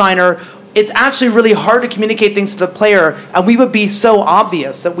game designer, it's actually really hard to communicate things to the player, and we would be so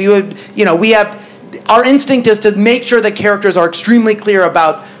obvious that we would, our instinct is to make sure that characters are extremely clear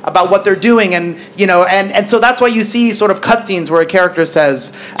about what they're doing, and so that's why you see sort of cutscenes where a character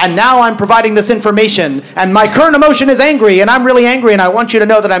says, and now I'm providing this information, and my current emotion is angry, and I'm really angry, and I want you to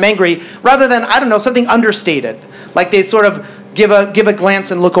know that I'm angry, rather than, I don't know, something understated. Like they sort of give a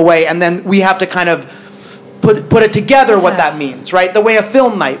glance and look away, and then we have to kind of put it together what that means, right? The way a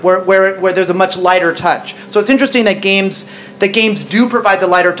film might, where there's a much lighter touch. So it's interesting that games do provide the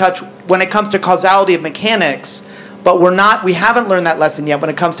lighter touch when it comes to causality of mechanics, but we haven't learned that lesson yet when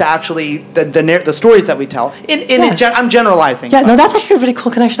it comes to actually the stories that we tell. I'm generalizing. Yeah, no, that's actually a really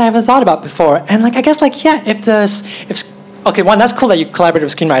cool connection I haven't thought about before. And I guess okay, one, that's cool that you collaborated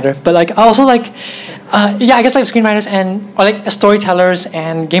with screenwriter, but also I guess screenwriters or storytellers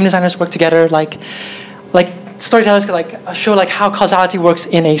and game designers work together, like storytellers could show how causality works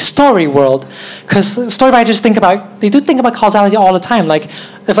in a story world, because story writers think about causality all the time.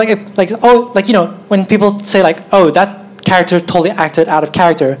 When people say that character totally acted out of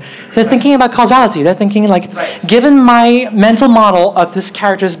character, they're thinking about causality. They're thinking given my mental model of this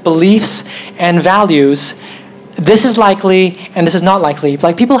character's beliefs and values, this is likely and this is not likely.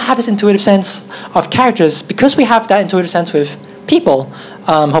 People have this intuitive sense of characters because we have that intuitive sense with people,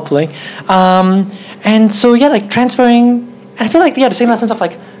 hopefully. And so transferring, and I feel the same lessons of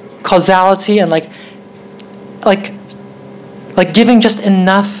causality and giving just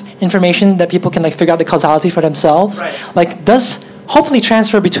enough information that people can figure out the causality for themselves, does hopefully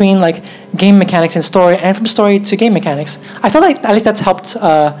transfer between game mechanics and story, and from story to game mechanics. I feel at least that's helped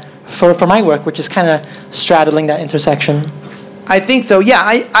for my work, which is kind of straddling that intersection. I think so. Yeah,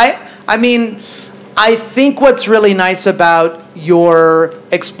 I mean, I think what's really nice about your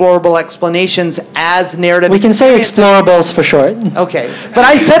explorable explanations as narrative. We can say explorables for short. Okay, but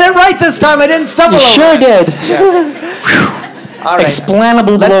I said it right this time. I didn't stumble over. You sure did. Yes. All right.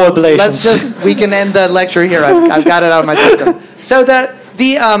 Explanable blow ablations. We can end the lecture here. I've got it out of my system. So that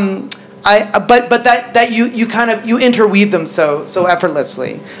you kind of interweave them so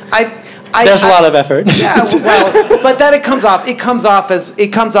effortlessly. There's a lot of effort. Yeah, well, but that it comes off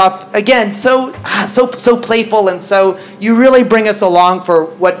again so playful, and so you really bring us along for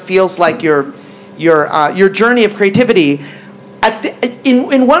what feels like your journey of creativity.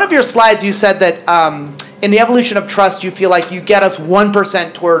 In one of your slides, you said that in the evolution of trust, you feel like you get us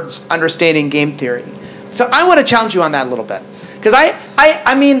 1% towards understanding game theory. So I want to challenge you on that a little bit. Because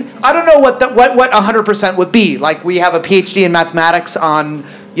I mean, I don't know what 100% would be. We have a PhD in mathematics on,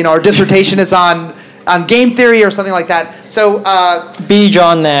 our dissertation is on game theory or something like that. So B.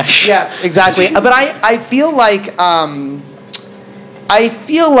 John Nash. Yes, exactly. But I feel like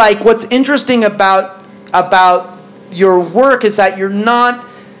what's interesting about your work is that you're not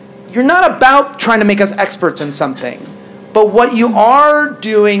about trying to make us experts in something, but what you are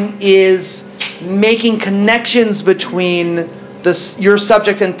doing is making connections between your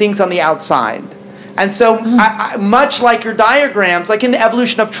subject and things on the outside. And so much like your diagrams, like in the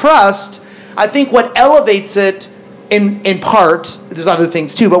evolution of trust, I think what elevates it in part, there's other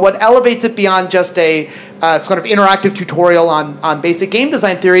things too, but what elevates it beyond just a sort of interactive tutorial on basic game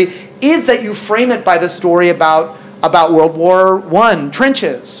design theory is that you frame it by the story about World War I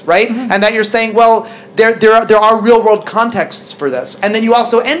trenches, right? Mm-hmm. And that you're saying, well, there are real world contexts for this. And then you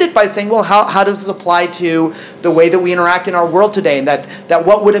also end it by saying, well, how does this apply to the way that we interact in our world today? And that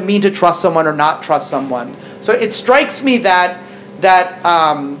what would it mean to trust someone or not trust someone? So it strikes me that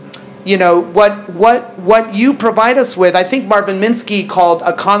what you provide us with, I think Marvin Minsky called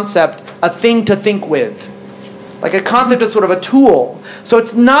a concept a thing to think with. Like a concept is sort of a tool. So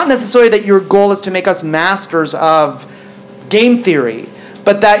it's not necessarily that your goal is to make us masters of game theory,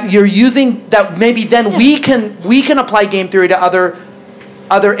 but that you're using that maybe then we can apply game theory to other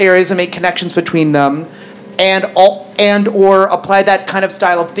areas and make connections between them, or apply that kind of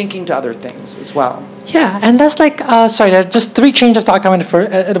style of thinking to other things as well. Yeah, and that's just three chains of thought coming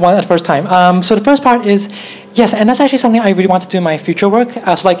at first time. So the first part is, yes, and that's actually something I really want to do in my future work.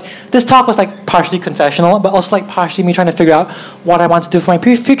 This talk was partially confessional, but also partially me trying to figure out what I want to do for my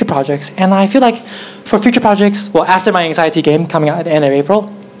future projects. And I feel like for future projects, well, after my anxiety game coming out at the end of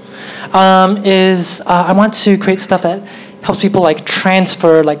April, I want to create stuff that helps people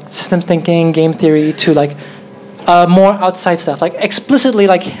transfer systems thinking, game theory to more outside stuff, explicitly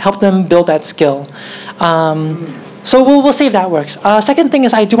help them build that skill. So we'll see if that works. Second thing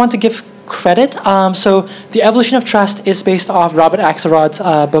is I do want to give credit. So The Evolution of Trust is based off Robert Axelrod's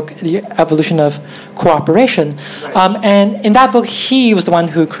book, The Evolution of Cooperation. Right. And in that book, he was the one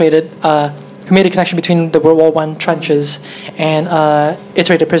who who made a connection between the World War I trenches and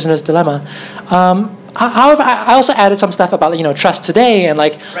Iterated Prisoner's Dilemma. However, I also added some stuff about trust today and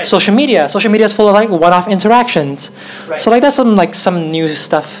social media. Social media is full of one-off interactions. Right. So that's some new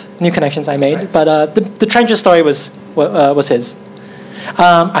stuff, new connections I made. Right. But the trenches story was his.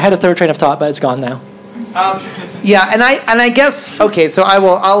 I had a third train of thought, but it's gone now. Yeah, and I guess okay. So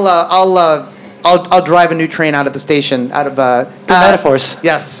I'll drive a new train out of the station out of Good metaphors.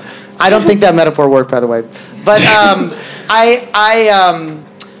 Yes, I don't think that metaphor worked, by the way. But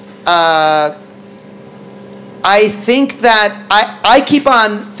I think that I keep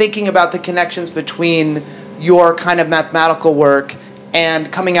on thinking about the connections between your kind of mathematical work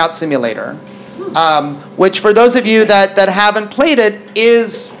and Coming Out Simulator, which for those of you that haven't played it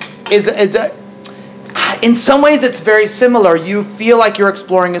is in some ways it's very similar. You feel like you're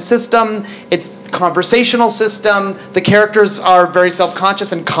exploring a system. It's a conversational system. The characters are very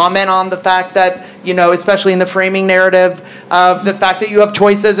self-conscious and comment on the fact that, especially in the framing narrative, the fact that you have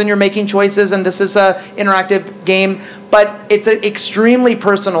choices and you're making choices and this is an interactive game. But it's an extremely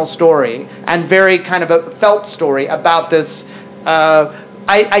personal story and very kind of a felt story about this,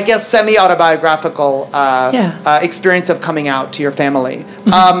 I guess, semi-autobiographical experience of coming out to your family.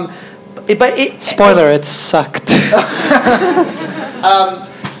 Spoiler, it sucked.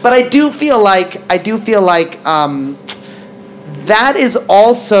 But I do feel like that is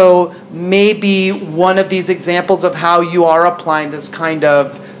also maybe one of these examples of how you are applying this kind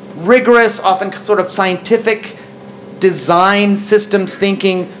of rigorous, often sort of scientific design systems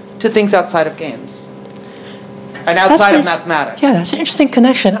thinking to things outside of games and outside of mathematics. Yeah, that's an interesting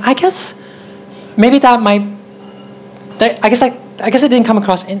connection. I guess maybe that might. I guess it didn't come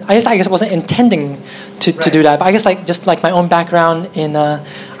across. I guess I wasn't intending to do that. But I guess just my own background in, I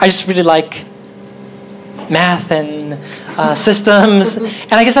just really like math and systems,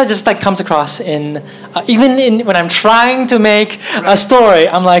 and I guess that just comes across in even when I'm trying to make a story.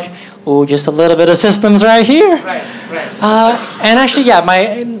 I'm like, oh, just a little bit of systems right here. Right. And actually, yeah,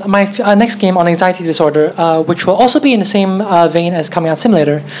 my next game on anxiety disorder, which will also be in the same vein as Coming Out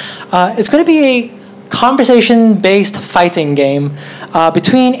Simulator, it's going to be a conversation-based fighting game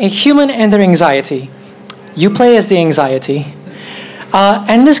between a human and their anxiety. You play as the anxiety.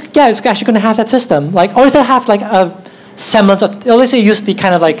 And it's actually going to have that system. Always to have a semblance of, at least use the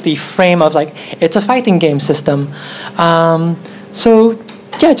kind of the frame of it's a fighting game system. So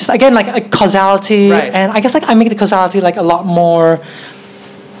yeah, just again a causality, right. And I guess I make the causality a lot more,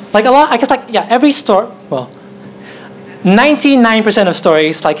 every story, well, 99% of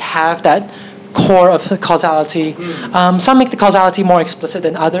stories have that core of causality. Some make the causality more explicit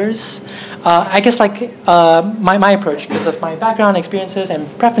than others. I guess my approach, because of my background, experiences, and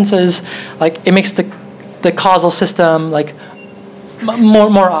preferences, it makes the causal system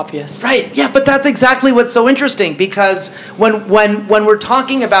more obvious. Right. Yeah, but that's exactly what's so interesting, because when we're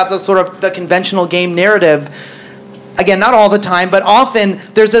talking about the sort of the conventional game narrative, again, not all the time, but often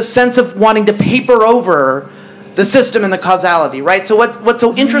there's a sense of wanting to paper over the system and the causality, right? So what's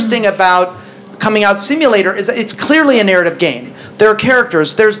so interesting about Coming Out Simulator is that it's clearly a narrative game. There are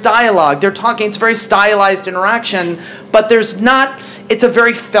characters, there's dialogue, they're talking, it's very stylized interaction, but there's not, it's a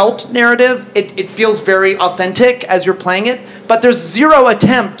very felt narrative. It feels very authentic as you're playing it, but there's zero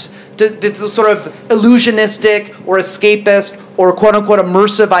attempt to the sort of illusionistic or escapist or quote-unquote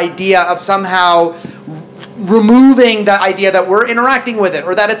immersive idea of somehow removing the idea that we're interacting with it,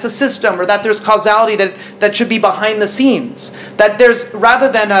 or that it's a system, or that there's causality that should be behind the scenes. That there's,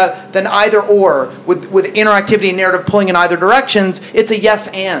 rather than either or, with interactivity and narrative pulling in either directions, it's a yes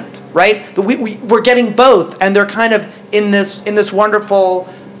and, right? We're getting both, and they're kind of in this wonderful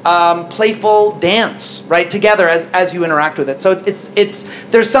playful dance, right, together as you interact with it. So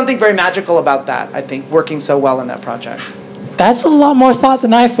there's something very magical about that, I think, working so well in that project. That's a lot more thought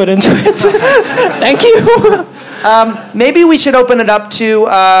than I put into it. Thank you. Maybe we should open it up to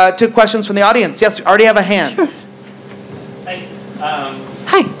questions from the audience. Yes, we already have a hand. Sure.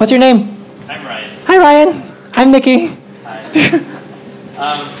 Hi, what's your name? I'm Ryan. Hi, Ryan. I'm Nicky. Hi.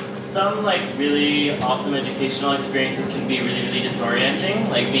 Some really awesome educational experiences can be really, really disorienting,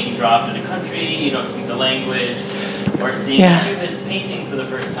 like being dropped in a country, you don't speak the language, or seeing a cubist painting for the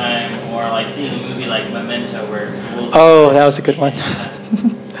first time, or seeing a movie like Memento where rules. Oh, that was a good one.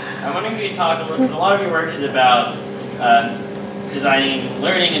 I'm wondering if you talk a little, because a lot of your work is about designing,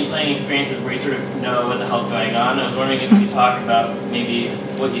 learning, and playing experiences where you sort of know what the hell's going on. I was wondering if you could talk about maybe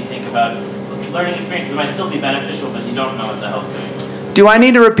what you think about learning experiences might still be beneficial, but you don't know what the hell's going on. Do I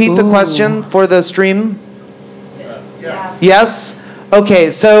need to repeat the question for the stream? Yes. Yes?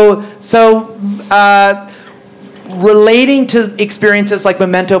 Okay, so relating to experiences like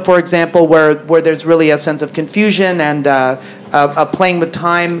Memento, for example, where there's really a sense of confusion and playing with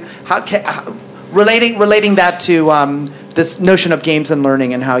time, relating that to this notion of games and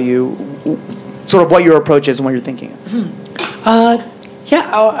learning and how you, sort of what your approach is and what you're thinking is. I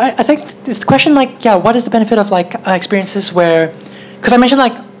think it's the question like, what is the benefit of like experiences where, because I mentioned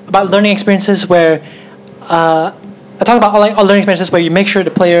like about learning experiences where, I talk about like all learning experiences where you make sure the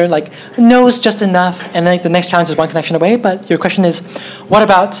player like knows just enough, and then like, the next challenge is one connection away. But your question is, what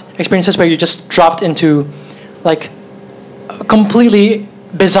about experiences where you just dropped into like a completely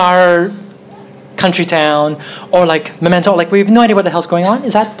bizarre country town, or like Memento, like we have no idea what the hell's going on?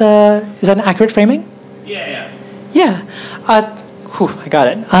 Is that an accurate framing? Yeah. I got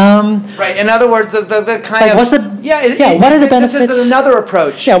it. Right. In other words, the kind like of what's the what are the benefits? This is another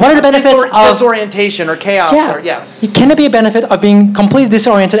approach. Yeah. What are the benefits of disorientation or chaos? Yeah. Or, yes. Can it be a benefit of being completely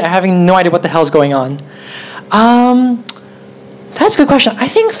disoriented and having no idea what the hell's going on? That's a good question. I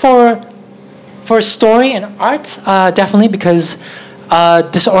think for story and art, definitely, because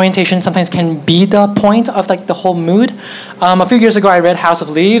disorientation sometimes can be the point of like the whole mood. A few years ago, I read House of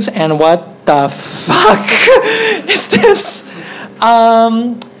Leaves, and what the fuck is this?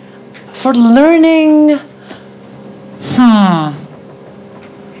 For learning,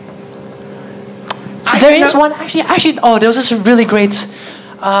 there is one actually. Oh, there was this really great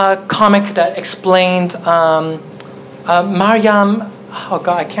comic that explained Mariam. Oh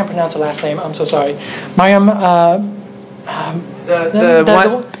God, I can't pronounce her last name. I'm so sorry. Mariam. The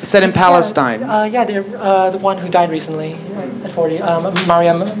one set in Palestine. The one who died recently at 40.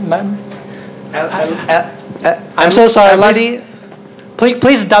 Mariam. I'm so sorry.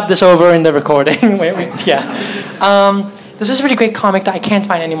 Please dub this over in the recording. This is a really great comic that I can't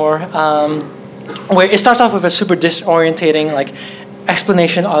find anymore. Where it starts off with a super disorientating like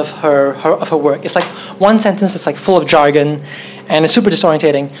explanation of her work. It's like one sentence that's like full of jargon, and it's super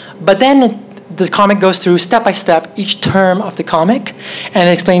disorientating. But then the comic goes through step by step each term of the comic, and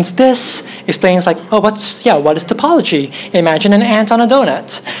it explains this. Explains like, what is topology? Imagine an ant on a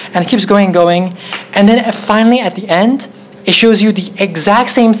donut, and it keeps going, and then finally at the end, it shows you the exact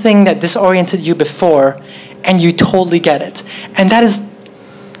same thing that disoriented you before, and you totally get it. And that is,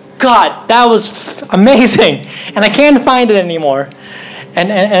 God, that was amazing, and I can't find it anymore.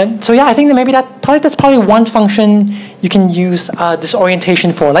 And so I think that maybe that's probably one function you can use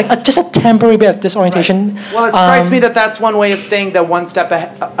disorientation for, like just a temporary bit of disorientation. Right. Well, it strikes me that that's one way of staying the one step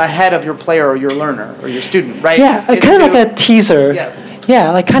ahead of your player or your learner or your student, right? Yeah, kind of like a teaser. Yes.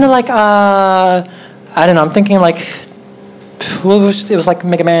 Yeah, like kind of like I don't know. I'm thinking like it was like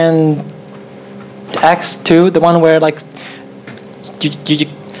Mega Man X2, the one where like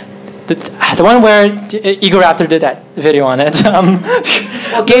the one where Egoraptor did that video on it.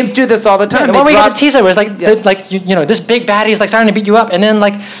 Well, games do this all the time. The one where you get a teaser where it's like, this big baddie is like starting to beat you up, and then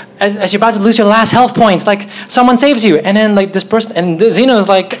like as you're about to lose your last health points, like someone saves you, and then like this person, and Xeno is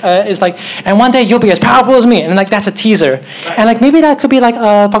like, and one day you'll be as powerful as me, and like that's a teaser, right. And like maybe that could be like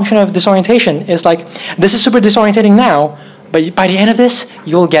a function of disorientation. It's like this is super disorientating now, but by the end of this,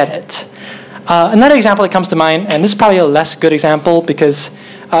 you'll get it. Another example that comes to mind, and this is probably a less good example because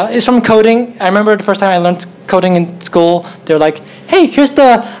it's from coding. I remember the first time I learned coding in school, they were like, hey, here's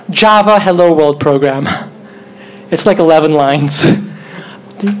the Java Hello World program. It's like 11 lines.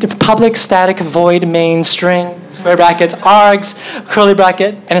 The public static void main string, square brackets, args, curly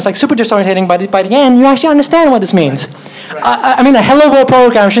bracket, and it's like super disorientating, but by the end, you actually understand what this means. Right. I mean, a Hello World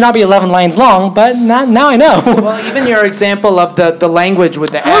program should not be 11 lines long, but now I know. Well, even your example of the language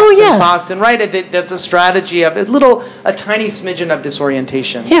with the X and Fox and right, that's a strategy of a tiny smidgen of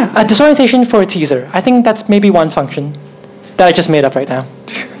disorientation. Yeah, a disorientation for a teaser. I think that's maybe one function that I just made up right now.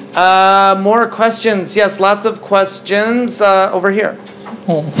 More questions. Yes, lots of questions over here.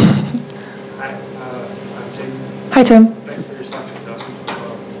 Hi, I'm Tim. Hi, Tim. Thanks for your talk. It's awesome. Do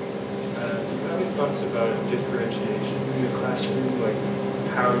you have any thoughts about differentiation in the classroom? Like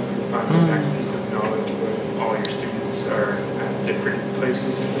how you find the next piece of knowledge when all your students are at different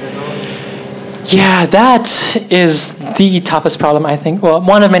places in their knowledge? Yeah, that is the toughest problem, I think. Well,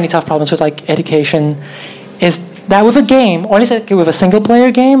 one of many tough problems with like education is that with a game, or at least with a single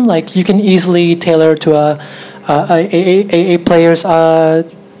player game, like you can easily tailor to a player's prior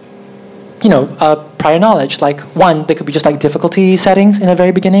knowledge. Like one, they could be just like difficulty settings in the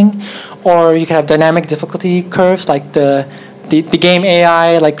very beginning, or you can have dynamic difficulty curves, like the the game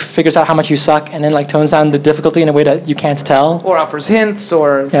AI like figures out how much you suck and then like tones down the difficulty in a way that you can't tell. Or offers hints,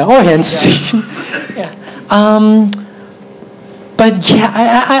 or or hints. Yeah. But yeah,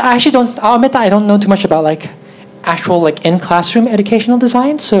 I actually don't. I'll admit that I don't know too much about like actual like in classroom educational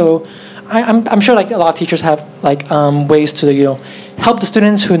design. So I'm sure like a lot of teachers have like ways to help the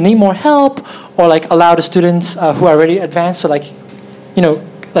students who need more help, or like allow the students who are already advanced to like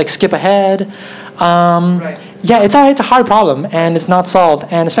like skip ahead. Right. Yeah, it's a hard problem and it's not solved,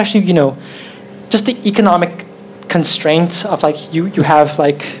 and especially just the economic constraints of like you have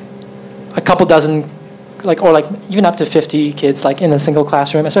like a couple dozen or like even up to 50 kids like in a single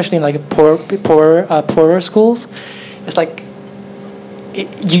classroom, especially in like poorer schools. It's like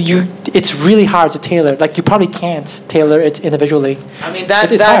it's really hard to tailor. Like you probably can't tailor it individually. I mean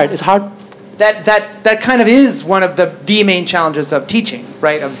it's hard. It's hard. That kind of is one of the main challenges of teaching,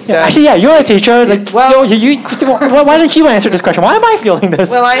 right? Actually, yeah, you're a teacher. Like, well, why don't you answer this question? Why am I feeling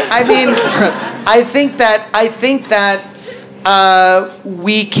this? Well, I mean, I think that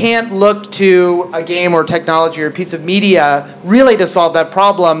we can't look to a game or technology or a piece of media really to solve that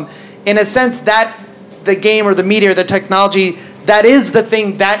problem. In a sense, that the game or the media or the technology, that is the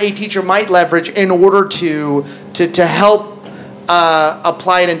thing that a teacher might leverage in order to help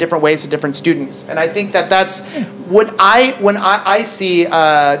apply it in different ways to different students. And I think that's when I see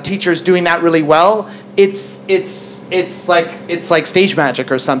teachers doing that really well. It's like stage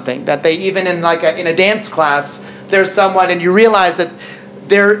magic or something, that they even in a dance class, there's someone and you realize that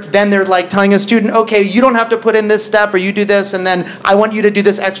they're like telling a student, okay, you don't have to put in this step or you do this, and then I want you to do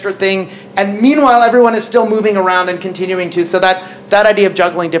this extra thing. And meanwhile, everyone is still moving around and continuing to. So that idea of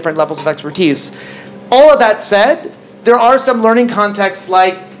juggling different levels of expertise. All of that said, there are some learning contexts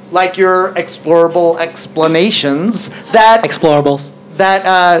like your explorable explanations that explorables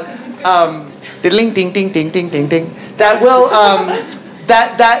ding ding ding ding ding ding ding that will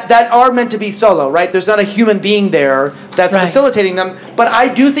that are meant to be solo, right? There's not a human being there that's facilitating them, but I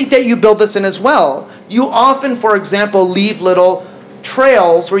do think that you build this in as well. You often, for example, leave little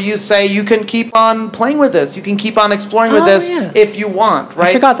trails where you say you can keep on playing with this, you can keep on exploring with this if you want, right?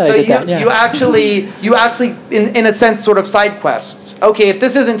 I forgot that so I did that. Yeah. you actually in a sense sort of side quests. Okay, if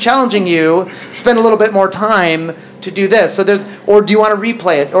this isn't challenging you, spend a little bit more time to do this. So or do you want to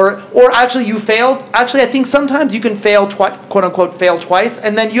replay it? Or actually you failed. Actually, I think sometimes you can fail quote unquote fail twice,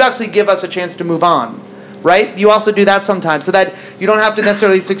 and then you actually give us a chance to move on. Right? You also do that sometimes, so that you don't have to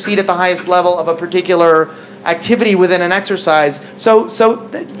necessarily succeed at the highest level of a particular activity within an exercise. So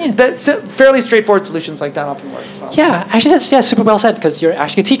that's fairly straightforward solutions like that often work as well. Yeah, actually that's super well said, because you're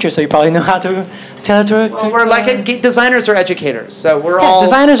actually a teacher, so you probably know how to tailor to well, we're like designers or educators, so we're all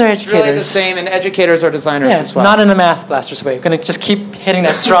designers are educators. Really the same, and educators are designers as well. Not in a math blaster's way. We're gonna just keep hitting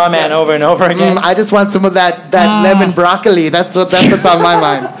that straw man over and over again. I just want some of that lemon broccoli. That's what's on my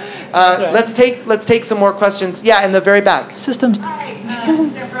mind. Let's take some more questions. Yeah, in the very back. Systems. Hi,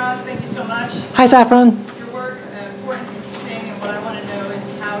 Saffron. Thank you so much. Hi, Saffron. Your work, important, interesting, and what I want to know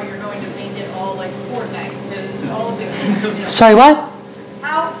is how you're going to make it all like Fortnite, because all of the Sorry, what?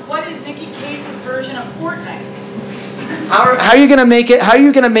 What is Nicky Case's version of Fortnite? How are you gonna make it? How are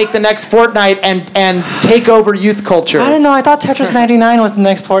you gonna make the next Fortnite and take over youth culture? I don't know. I thought Tetris 99 was the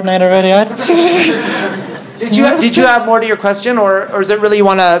next Fortnite already. Did you have more to your question, or is it really you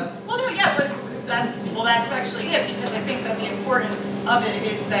wanna? Well, no, yeah, but that's actually it, because I think that the importance of it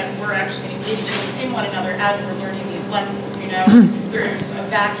is that we're actually engaging in one another as we're learning these lessons. There's a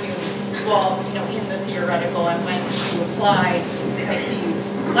vacuum while in the theoretical and when you apply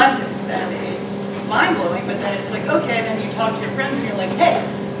these lessons, and it's mind-blowing, but then it's like, okay, then you talk to your friends and you're like, hey,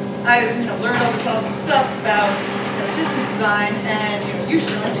 I learned all this awesome stuff about systems design, and you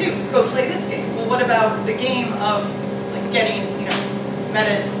should learn too. Go play this game. Well, what about the game of like getting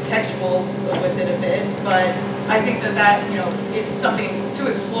meta-textual with it a bit? But I think that is something to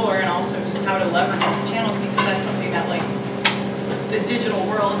explore, and also just how to leverage the channels, because that's something that like the digital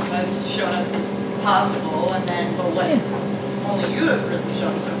world has shown us is possible, and then but what only you have really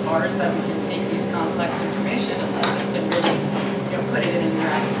shown so far is that we can take these complex information and lessons and really put it in an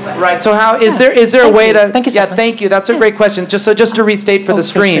interactive way. Right. So how is there a way to? Thank you. Thank you. That's a great question. Just to restate for the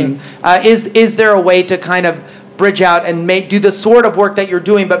stream, is there a way to kind of bridge out and do the sort of work that you're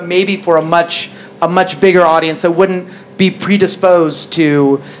doing, but maybe for a much bigger audience that wouldn't be predisposed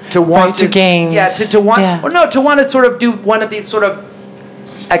to want to games. Yeah. To want or no to want to sort of do one of these sort of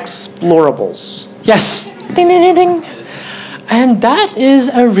explorables. Yes. Ding ding ding ding. And that is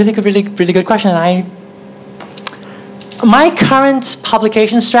a really good question. My current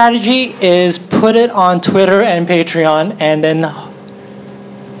publication strategy is put it on Twitter and Patreon, and then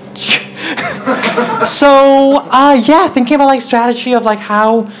So yeah, thinking about like strategy of like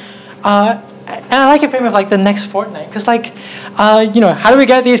how, and I like your frame of like the next fortnight, because like, how do we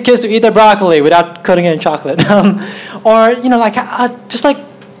get these kids to eat their broccoli without coating it in chocolate, or like just like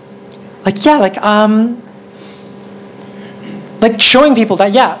showing people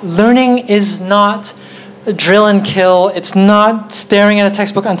that learning is not drill and kill. It's not staring at a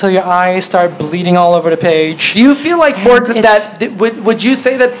textbook until your eyes start bleeding all over the page. Do you feel like would you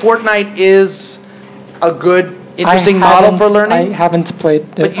say that Fortnite is a good, interesting model for learning? I haven't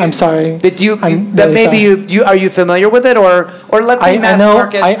played it. I'm sorry. But Really you are you familiar with it, or let's say mass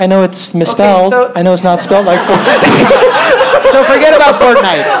market? I know it's misspelled. Okay, so, I know it's not spelled like so forget about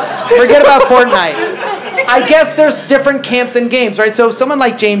Fortnite. Forget about Fortnite. I guess there's different camps and games, right? So someone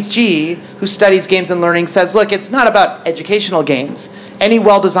like James G., who studies games and learning, says, look, it's not about educational games. Any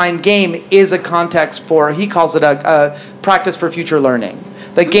well-designed game is a context for, he calls it a practice for future learning.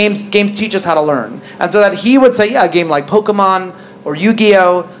 The games teach us how to learn. And so that he would say, a game like Pokemon or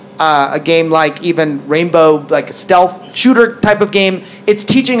Yu-Gi-Oh!, a game like even Rainbow, like a stealth shooter type of game, it's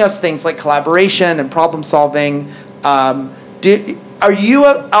teaching us things like collaboration and problem solving. Do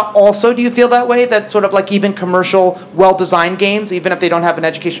you feel that way? That sort of like even commercial, well-designed games, even if they don't have an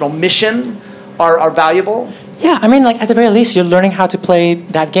educational mission, are valuable? Yeah, I mean, like at the very least, you're learning how to play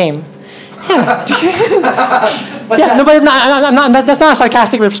that game. Yeah. That's not a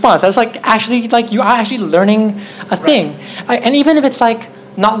sarcastic response. That's like actually like you are actually learning a thing, and even if it's like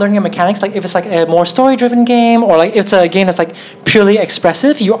not learning the mechanics, like if it's like a more story-driven game, or like if it's a game that's like purely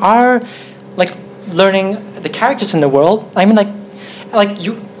expressive, you are like learning the characters in the world. I mean, like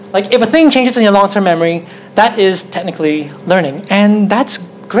if a thing changes in your long-term memory, that is technically learning, and that's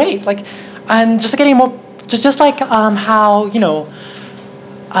great. Like, and just like getting more, just like how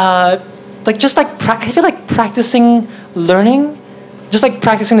I feel like practicing learning, just like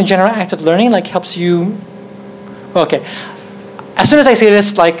practicing the general act of learning, like helps you. Okay, as soon as I say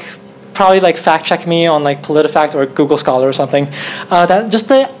this, like probably like fact check me on like PolitiFact or Google Scholar or something. That just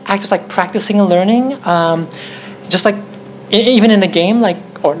the act of like practicing and learning, just like even in the game, like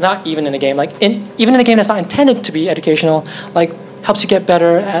or not even in the game, like even in the game that's not intended to be educational, like helps you get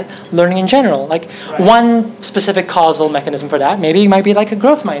better at learning in general. Like one specific causal mechanism for that maybe might be like a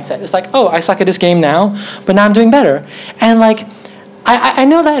growth mindset. It's like, oh, I suck at this game now, but now I'm doing better. And like I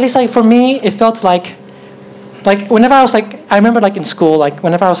know that at least like for me it felt like whenever I was like, I remember like in school, like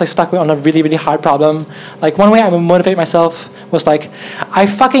whenever I was like stuck on a really, really hard problem, like one way I would motivate myself was like, I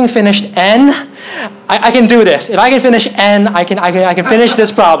fucking finished N, I can do this. If I can finish N, I can finish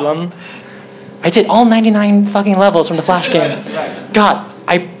this problem. I did all 99 fucking levels from the Flash game. God,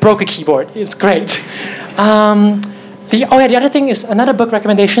 I broke a keyboard. It's great. The other thing is another book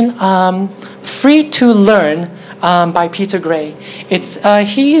recommendation, Free to Learn by Peter Gray.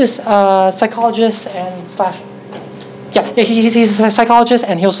 He is a psychologist and he's a psychologist,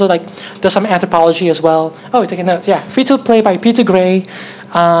 and he also like does some anthropology as well. Oh, he's taking notes. Yeah, Free to Play by Peter Gray.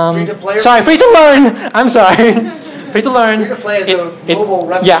 Free to Learn. I'm sorry. Free to Learn. Free to Play is a mobile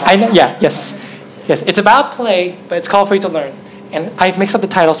reference. Yeah, I know. Yeah, yes. It's about play, but it's called Free to Learn, and I've mixed up the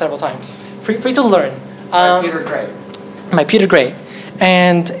title several times. Free to Learn. By Peter Gray. By Peter Gray,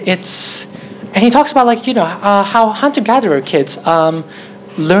 and he talks about like how hunter-gatherer kids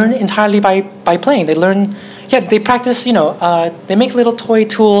learn entirely by playing. They learn. Yeah, they practice, they make little toy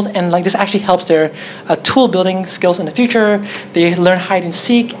tools, and like this actually helps their tool building skills in the future. They learn hide and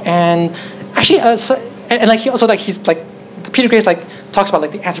seek, and actually, and like he also like he's like Peter Grace like talks about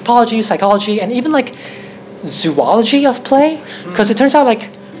like the anthropology, psychology, and even like zoology of play, because it turns out like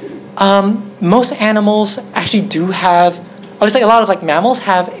most animals actually do have, or at least like a lot of like mammals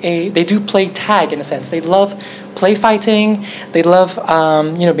they do play tag in a sense. They love play fighting. They love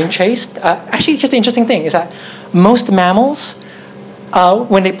being chased. Actually, just the interesting thing is that most mammals,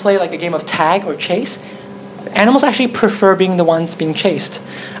 when they play like a game of tag or chase, animals actually prefer being the ones being chased.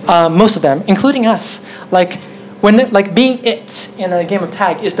 Most of them, including us, like when like being it in a game of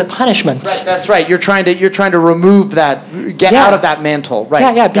tag is the punishment. Right, that's right. You're trying to remove that, get out of that mantle.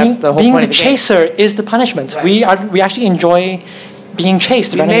 Right. Yeah. That's the whole being point the of the chaser is the punishment. Right. We actually enjoy being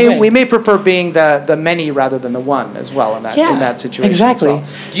chased. We may prefer being the many rather than the one as well in that situation. Exactly.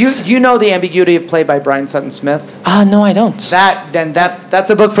 As well. Do you know The Ambiguity of Play by Brian Sutton Smith? No, I don't. That's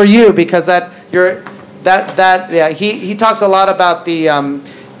a book for you, because he talks a lot about the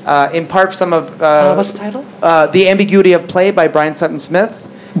in part some of what's the title? The Ambiguity of Play by Brian Sutton Smith.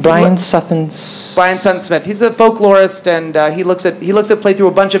 Brian Sutton Smith. He's a folklorist, and he looks at play through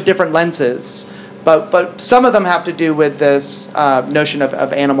a bunch of different lenses. But some of them have to do with this notion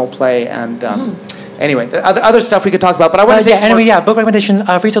of animal play and Anyway, the other stuff we could talk about, but I want to take book recommendation,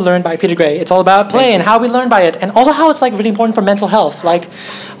 Free to Learn by Peter Gray. It's all about play and how we learn by it, and also how it's like really important for mental health. Like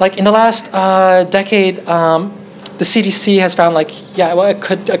in the last decade, the CDC has found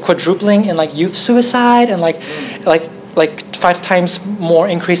a quadrupling in like youth suicide and like 5 times more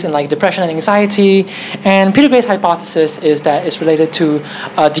increase in like depression and anxiety. And Peter Gray's hypothesis is that it's related to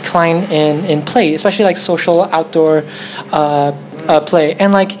decline in play, especially like social outdoor play.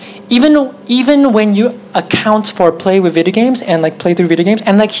 And like even when you account for play with video games and like play through video games,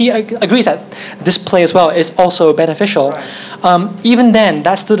 and like he agrees that this play as well is also beneficial. Right. Even then,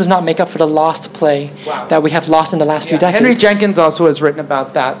 that still does not make up for the lost play that we have lost in the last few decades. Henry Jenkins also has written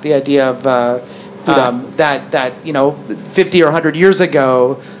about that, the idea of that 50 or 100 years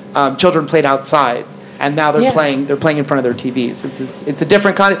ago, children played outside, and now they're playing in front of their TVs. It's a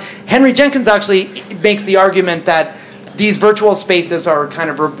different kind of. Henry Jenkins actually makes the argument that these virtual spaces are kind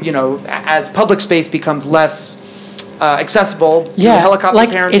of, as public space becomes less accessible through helicopter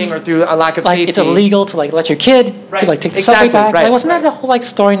parenting or through a lack of safety. It's illegal to like let your kid take the subway back. Right. Like, wasn't that the whole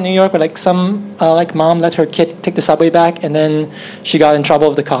story in New York where like some mom let her kid take the subway back and then she got in trouble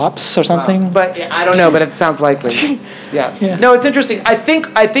with the cops or something? Wow. But I don't know, but it sounds likely. Yeah. No, it's interesting. I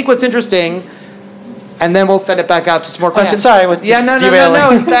think what's interesting. And then we'll send it back out to some more questions. No. It's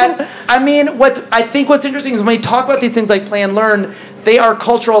that, what's interesting is when we talk about these things like play and learn, they are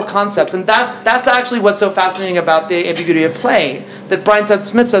cultural concepts. And that's actually what's so fascinating about the ambiguity of play. That Brian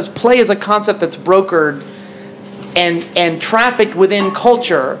Smith says play is a concept that's brokered and trafficked within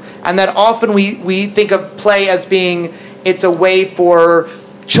culture. And that often we think of play as being, it's a way for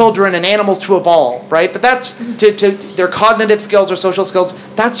children and animals to evolve, right? But that's to their cognitive skills or social skills.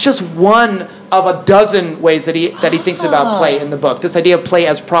 That's just one of a dozen ways that he thinks about play in the book. This idea of play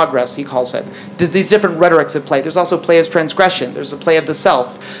as progress, he calls it. These different rhetorics of play. There's also play as transgression. There's the play of the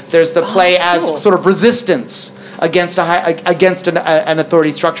self. There's the play as sort of resistance against an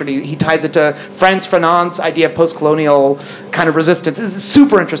authority structure. He ties it to Frantz Fanon's idea of post-colonial kind of resistance. It's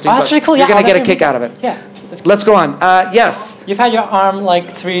super interesting. Oh, that's really cool. You're going to get a kick out of it. Yeah. Let's go on. Yes. You've had your arm like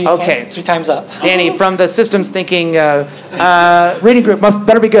three times up. Danny, from the systems thinking reading group,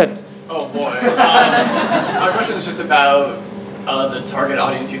 better be good. Oh boy. My question is just about the target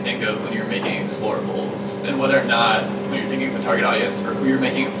audience you think of when you're making explorables, and whether or not, when you're thinking of the target audience or who you're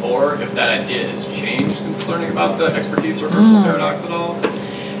making it for, if that idea has changed since learning about the expertise reversal paradox at all.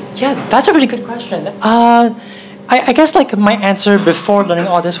 Yeah, that's a really good question. I guess like my answer before learning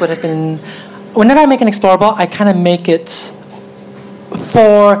all this would have been, whenever I make an explorable, I kind of make it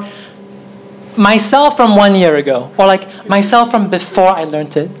for myself from 1 year ago, or like myself from before I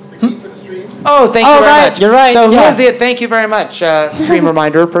learned it. Oh, thank you very much. You're right. So who is it? Thank you very much, stream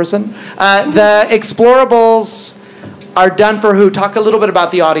reminder person. The explorables are done for who? Talk a little bit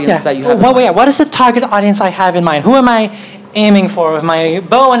about the audience that you have. What is the target audience I have in mind? Who am I aiming for with my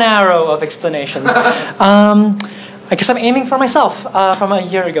bow and arrow of explanation? I guess I'm aiming for myself from a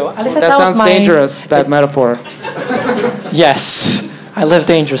year ago. At least that sounds dangerous, that metaphor. Yes, I live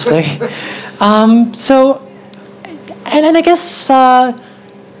dangerously. So, and I guess...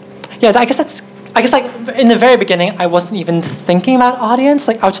 I guess like in the very beginning, I wasn't even thinking about audience.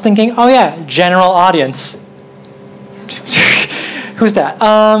 Like I was thinking, general audience. Who's that?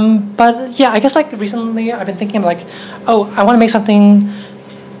 But yeah, I guess like recently I've been thinking like, I want to make something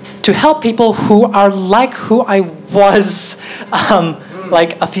to help people who are like who I was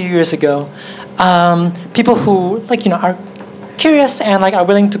like a few years ago. People who are curious and like are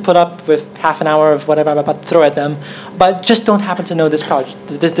willing to put up with half an hour of whatever I'm about to throw at them, but just don't happen to know this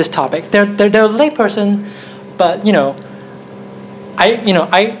this topic. They're a layperson, but they're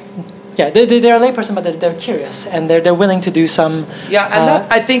a layperson, but they're curious and they're willing to do some. Yeah, and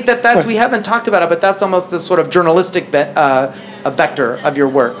I think that's we haven't talked about it, but that's almost this sort of journalistic a vector of your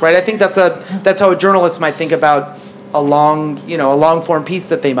work, right? I think that's how a journalist might think about a long form piece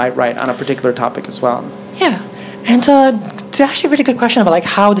that they might write on a particular topic as well. Yeah. And it's actually a really good question about like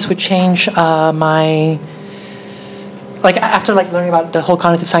how this would change my, like after like learning about the whole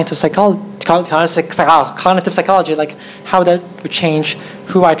cognitive science of cognitive psychology, like how that would change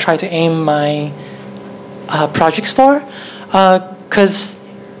who I try to aim my projects for, because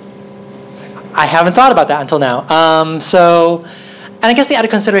I haven't thought about that until now. And I guess the other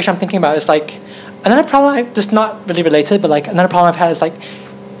consideration I'm thinking about is like another problem. This is not really related, but like another problem I've had is like,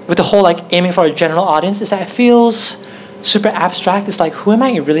 with the whole like aiming for a general audience, is that it feels super abstract. It's like, who am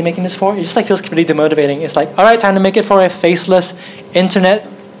I really making this for? It just like feels really demotivating. It's like, all right, time to make it for a faceless internet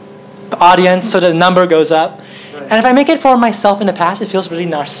audience so the number goes up. Right. And if I make it for myself in the past, it feels really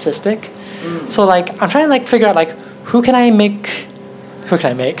narcissistic. So like I'm trying to like figure out like who can I Who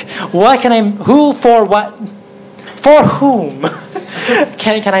can I make? What can I? Who for what? For whom?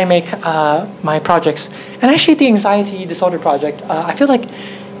 can I make my projects? And actually, the anxiety disorder project, I feel like,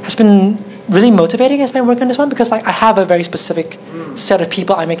 has been really motivating as I work on this one because like I have a very specific set of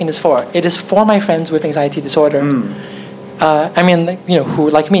people I'm making this for. It is for my friends with anxiety disorder. I mean, like, you know, who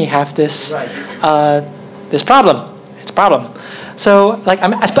like me have this this problem. It's a problem. So like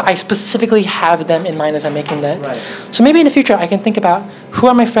I specifically have them in mind as I'm making that. Right. So maybe in the future I can think about who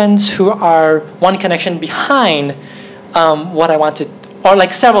are my friends who are one connection behind what I want to, or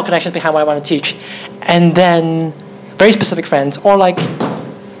like several connections behind what I want to teach, and then very specific friends, or like,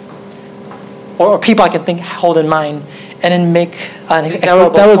 or people I can hold in mind, and then make an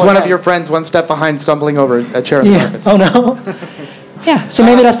explorable. That was one of your friends, one step behind, stumbling over a chair. Yeah. Oh no. Yeah. So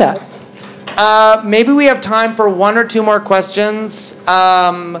maybe that's that. Maybe we have time for one or two more questions.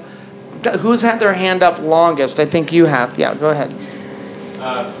 Who's had their hand up longest? I think you have. Yeah, go ahead.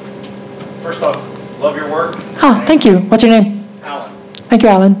 First off, love your work. Oh, thank you. What's your name? Alan. Thank you,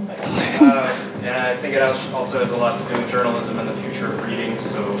 Alan. And I think it also has a lot to do with journalism and the future of reading,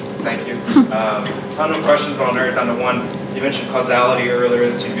 so thank you. Ton of questions, but I'll narrow it down to one. You mentioned causality earlier.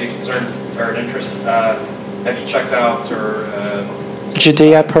 That seemed to be a concern or an interest. Have you checked out or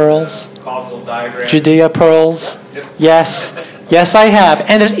Judea pearls. Causal diagram. Judea pearls. Yep. Yes. Yes, I have.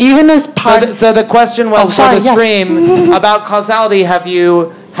 And there's even this part. So the question was for the stream about causality. Have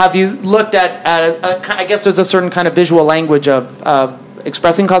you looked at I guess there's a certain kind of visual language of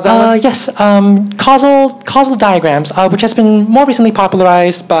expressing causality? Yes, causal diagrams, which has been more recently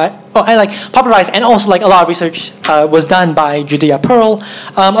popularized by, popularized, and also like a lot of research was done by Judea Pearl.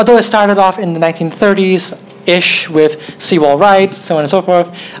 Although it started off in the 1930s-ish with Sewall Wright, so on and so forth.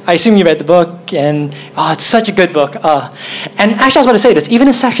 I assume you read the book, and it's such a good book. And actually, I was about to say this. Even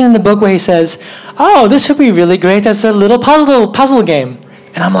a section in the book where he says, "Oh, this would be really great as a little puzzle game,"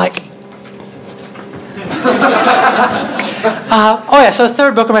 and I'm like. So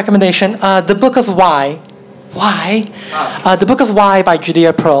third book recommendation, the Book of Why. Why? The Book of Why by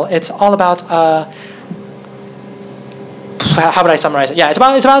Judea Pearl. It's all about, how would I summarize it? Yeah, it's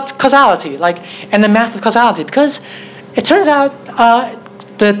about causality, and the math of causality, because it turns out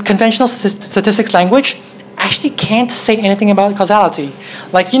the conventional statistics language actually can't say anything about causality.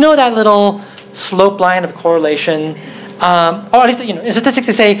 Like, you know that little slope line of correlation, or at least, in statistics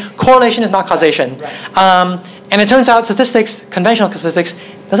they say correlation is not causation. Right. And it turns out conventional statistics,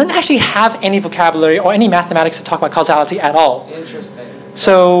 doesn't actually have any vocabulary or any mathematics to talk about causality at all. Interesting.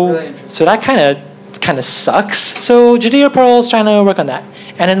 So, really interesting. So that kind of sucks. So Judea Pearl's trying to work on that,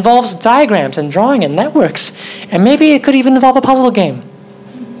 and it involves diagrams and drawing and networks, and maybe it could even involve a puzzle game.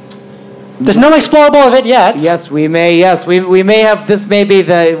 There's no explorable of it yet. Yes, we may. Yes, we may have. This may be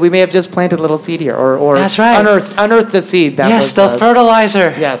we may have just planted a little seed here, or that's right. Unearthed the seed. That yes, the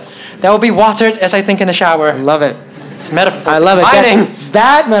fertilizer. Yes, that will be watered as I think in the shower. Love it. It's metaphor. I love it.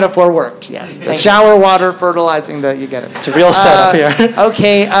 That metaphor worked. Yes, the shower water fertilizing you get it. It's a real setup here.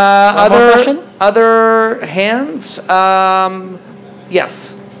 Okay. Other hands.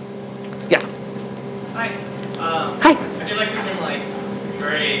 Yes. Yeah. Hi. Hi. I feel like we've been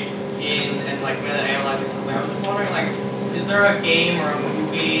very and meta-analyzing something. I was just wondering, is there a game or a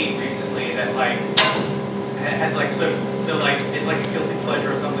movie recently that has is a guilty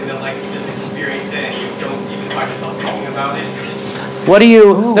pleasure or something that you just experience it and you don't even find yourself thinking about it? What do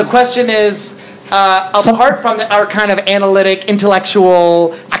you? Ooh. The question is, apart from our kind of analytic,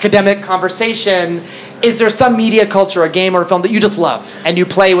 intellectual, academic conversation, is there some media culture, a game or a film that you just love and you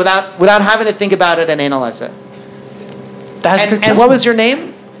play without having to think about it and analyze it? And what was your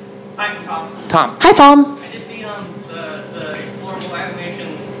name? I'm Tom. Tom. Hi, Tom. I did the explorable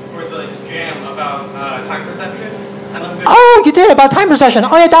animation for the jam about time perception. Oh, you did about time perception.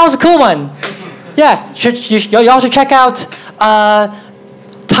 Oh yeah, that was a cool one. Yeah, y'all should check out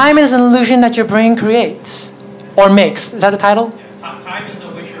Time is an Illusion That Your Brain Creates or Makes. Is that the title? Yeah, time is a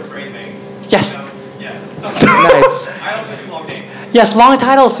wish your brain makes. Yes. Yes. Nice. I also do long names. Yes, long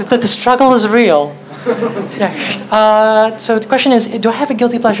titles. The struggle is real. Yeah. So the question is, do I have a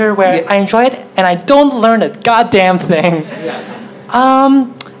guilty pleasure where I enjoy it and I don't learn a goddamn thing? Yes.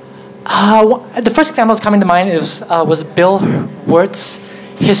 The first example that's coming to mind was Bill Wirt's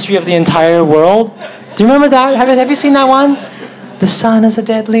History of the Entire World. Do you remember that? Have you seen that one? The sun is a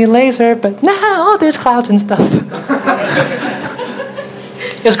deadly laser, but now there's clouds and stuff.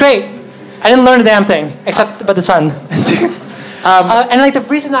 It was great. I didn't learn a damn thing except about the sun. And the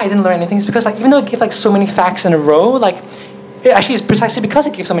reason that I didn't learn anything is because even though it gave so many facts in a row, it actually is precisely because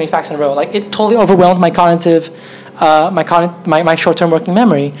it gave so many facts in a row. It totally overwhelmed my cognitive my short-term working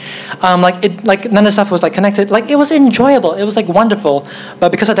memory. Like none of the stuff was like connected. Like it was enjoyable. It was like wonderful.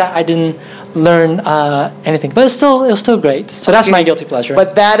 But because of that, I didn't learn anything. But it was still great. So that's my guilty pleasure.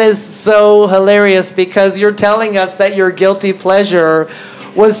 But that is so hilarious because you're telling us that your guilty pleasure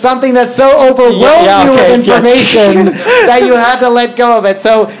was something that so overwhelmed you with information that you had to let go of it.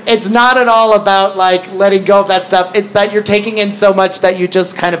 So it's not at all about like letting go of that stuff. It's that you're taking in so much that you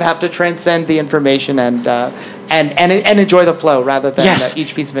just kind of have to transcend the information and enjoy the flow rather than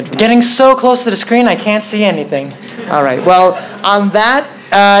each piece of information. Getting so close to the screen, I can't see anything. All right. Well, on that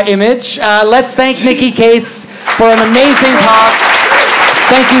image, let's thank Nicky Case for an amazing talk.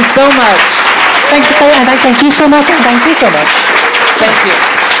 Thank you so much. Thank you so much. And thank you so much. Thank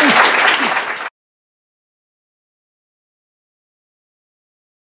you.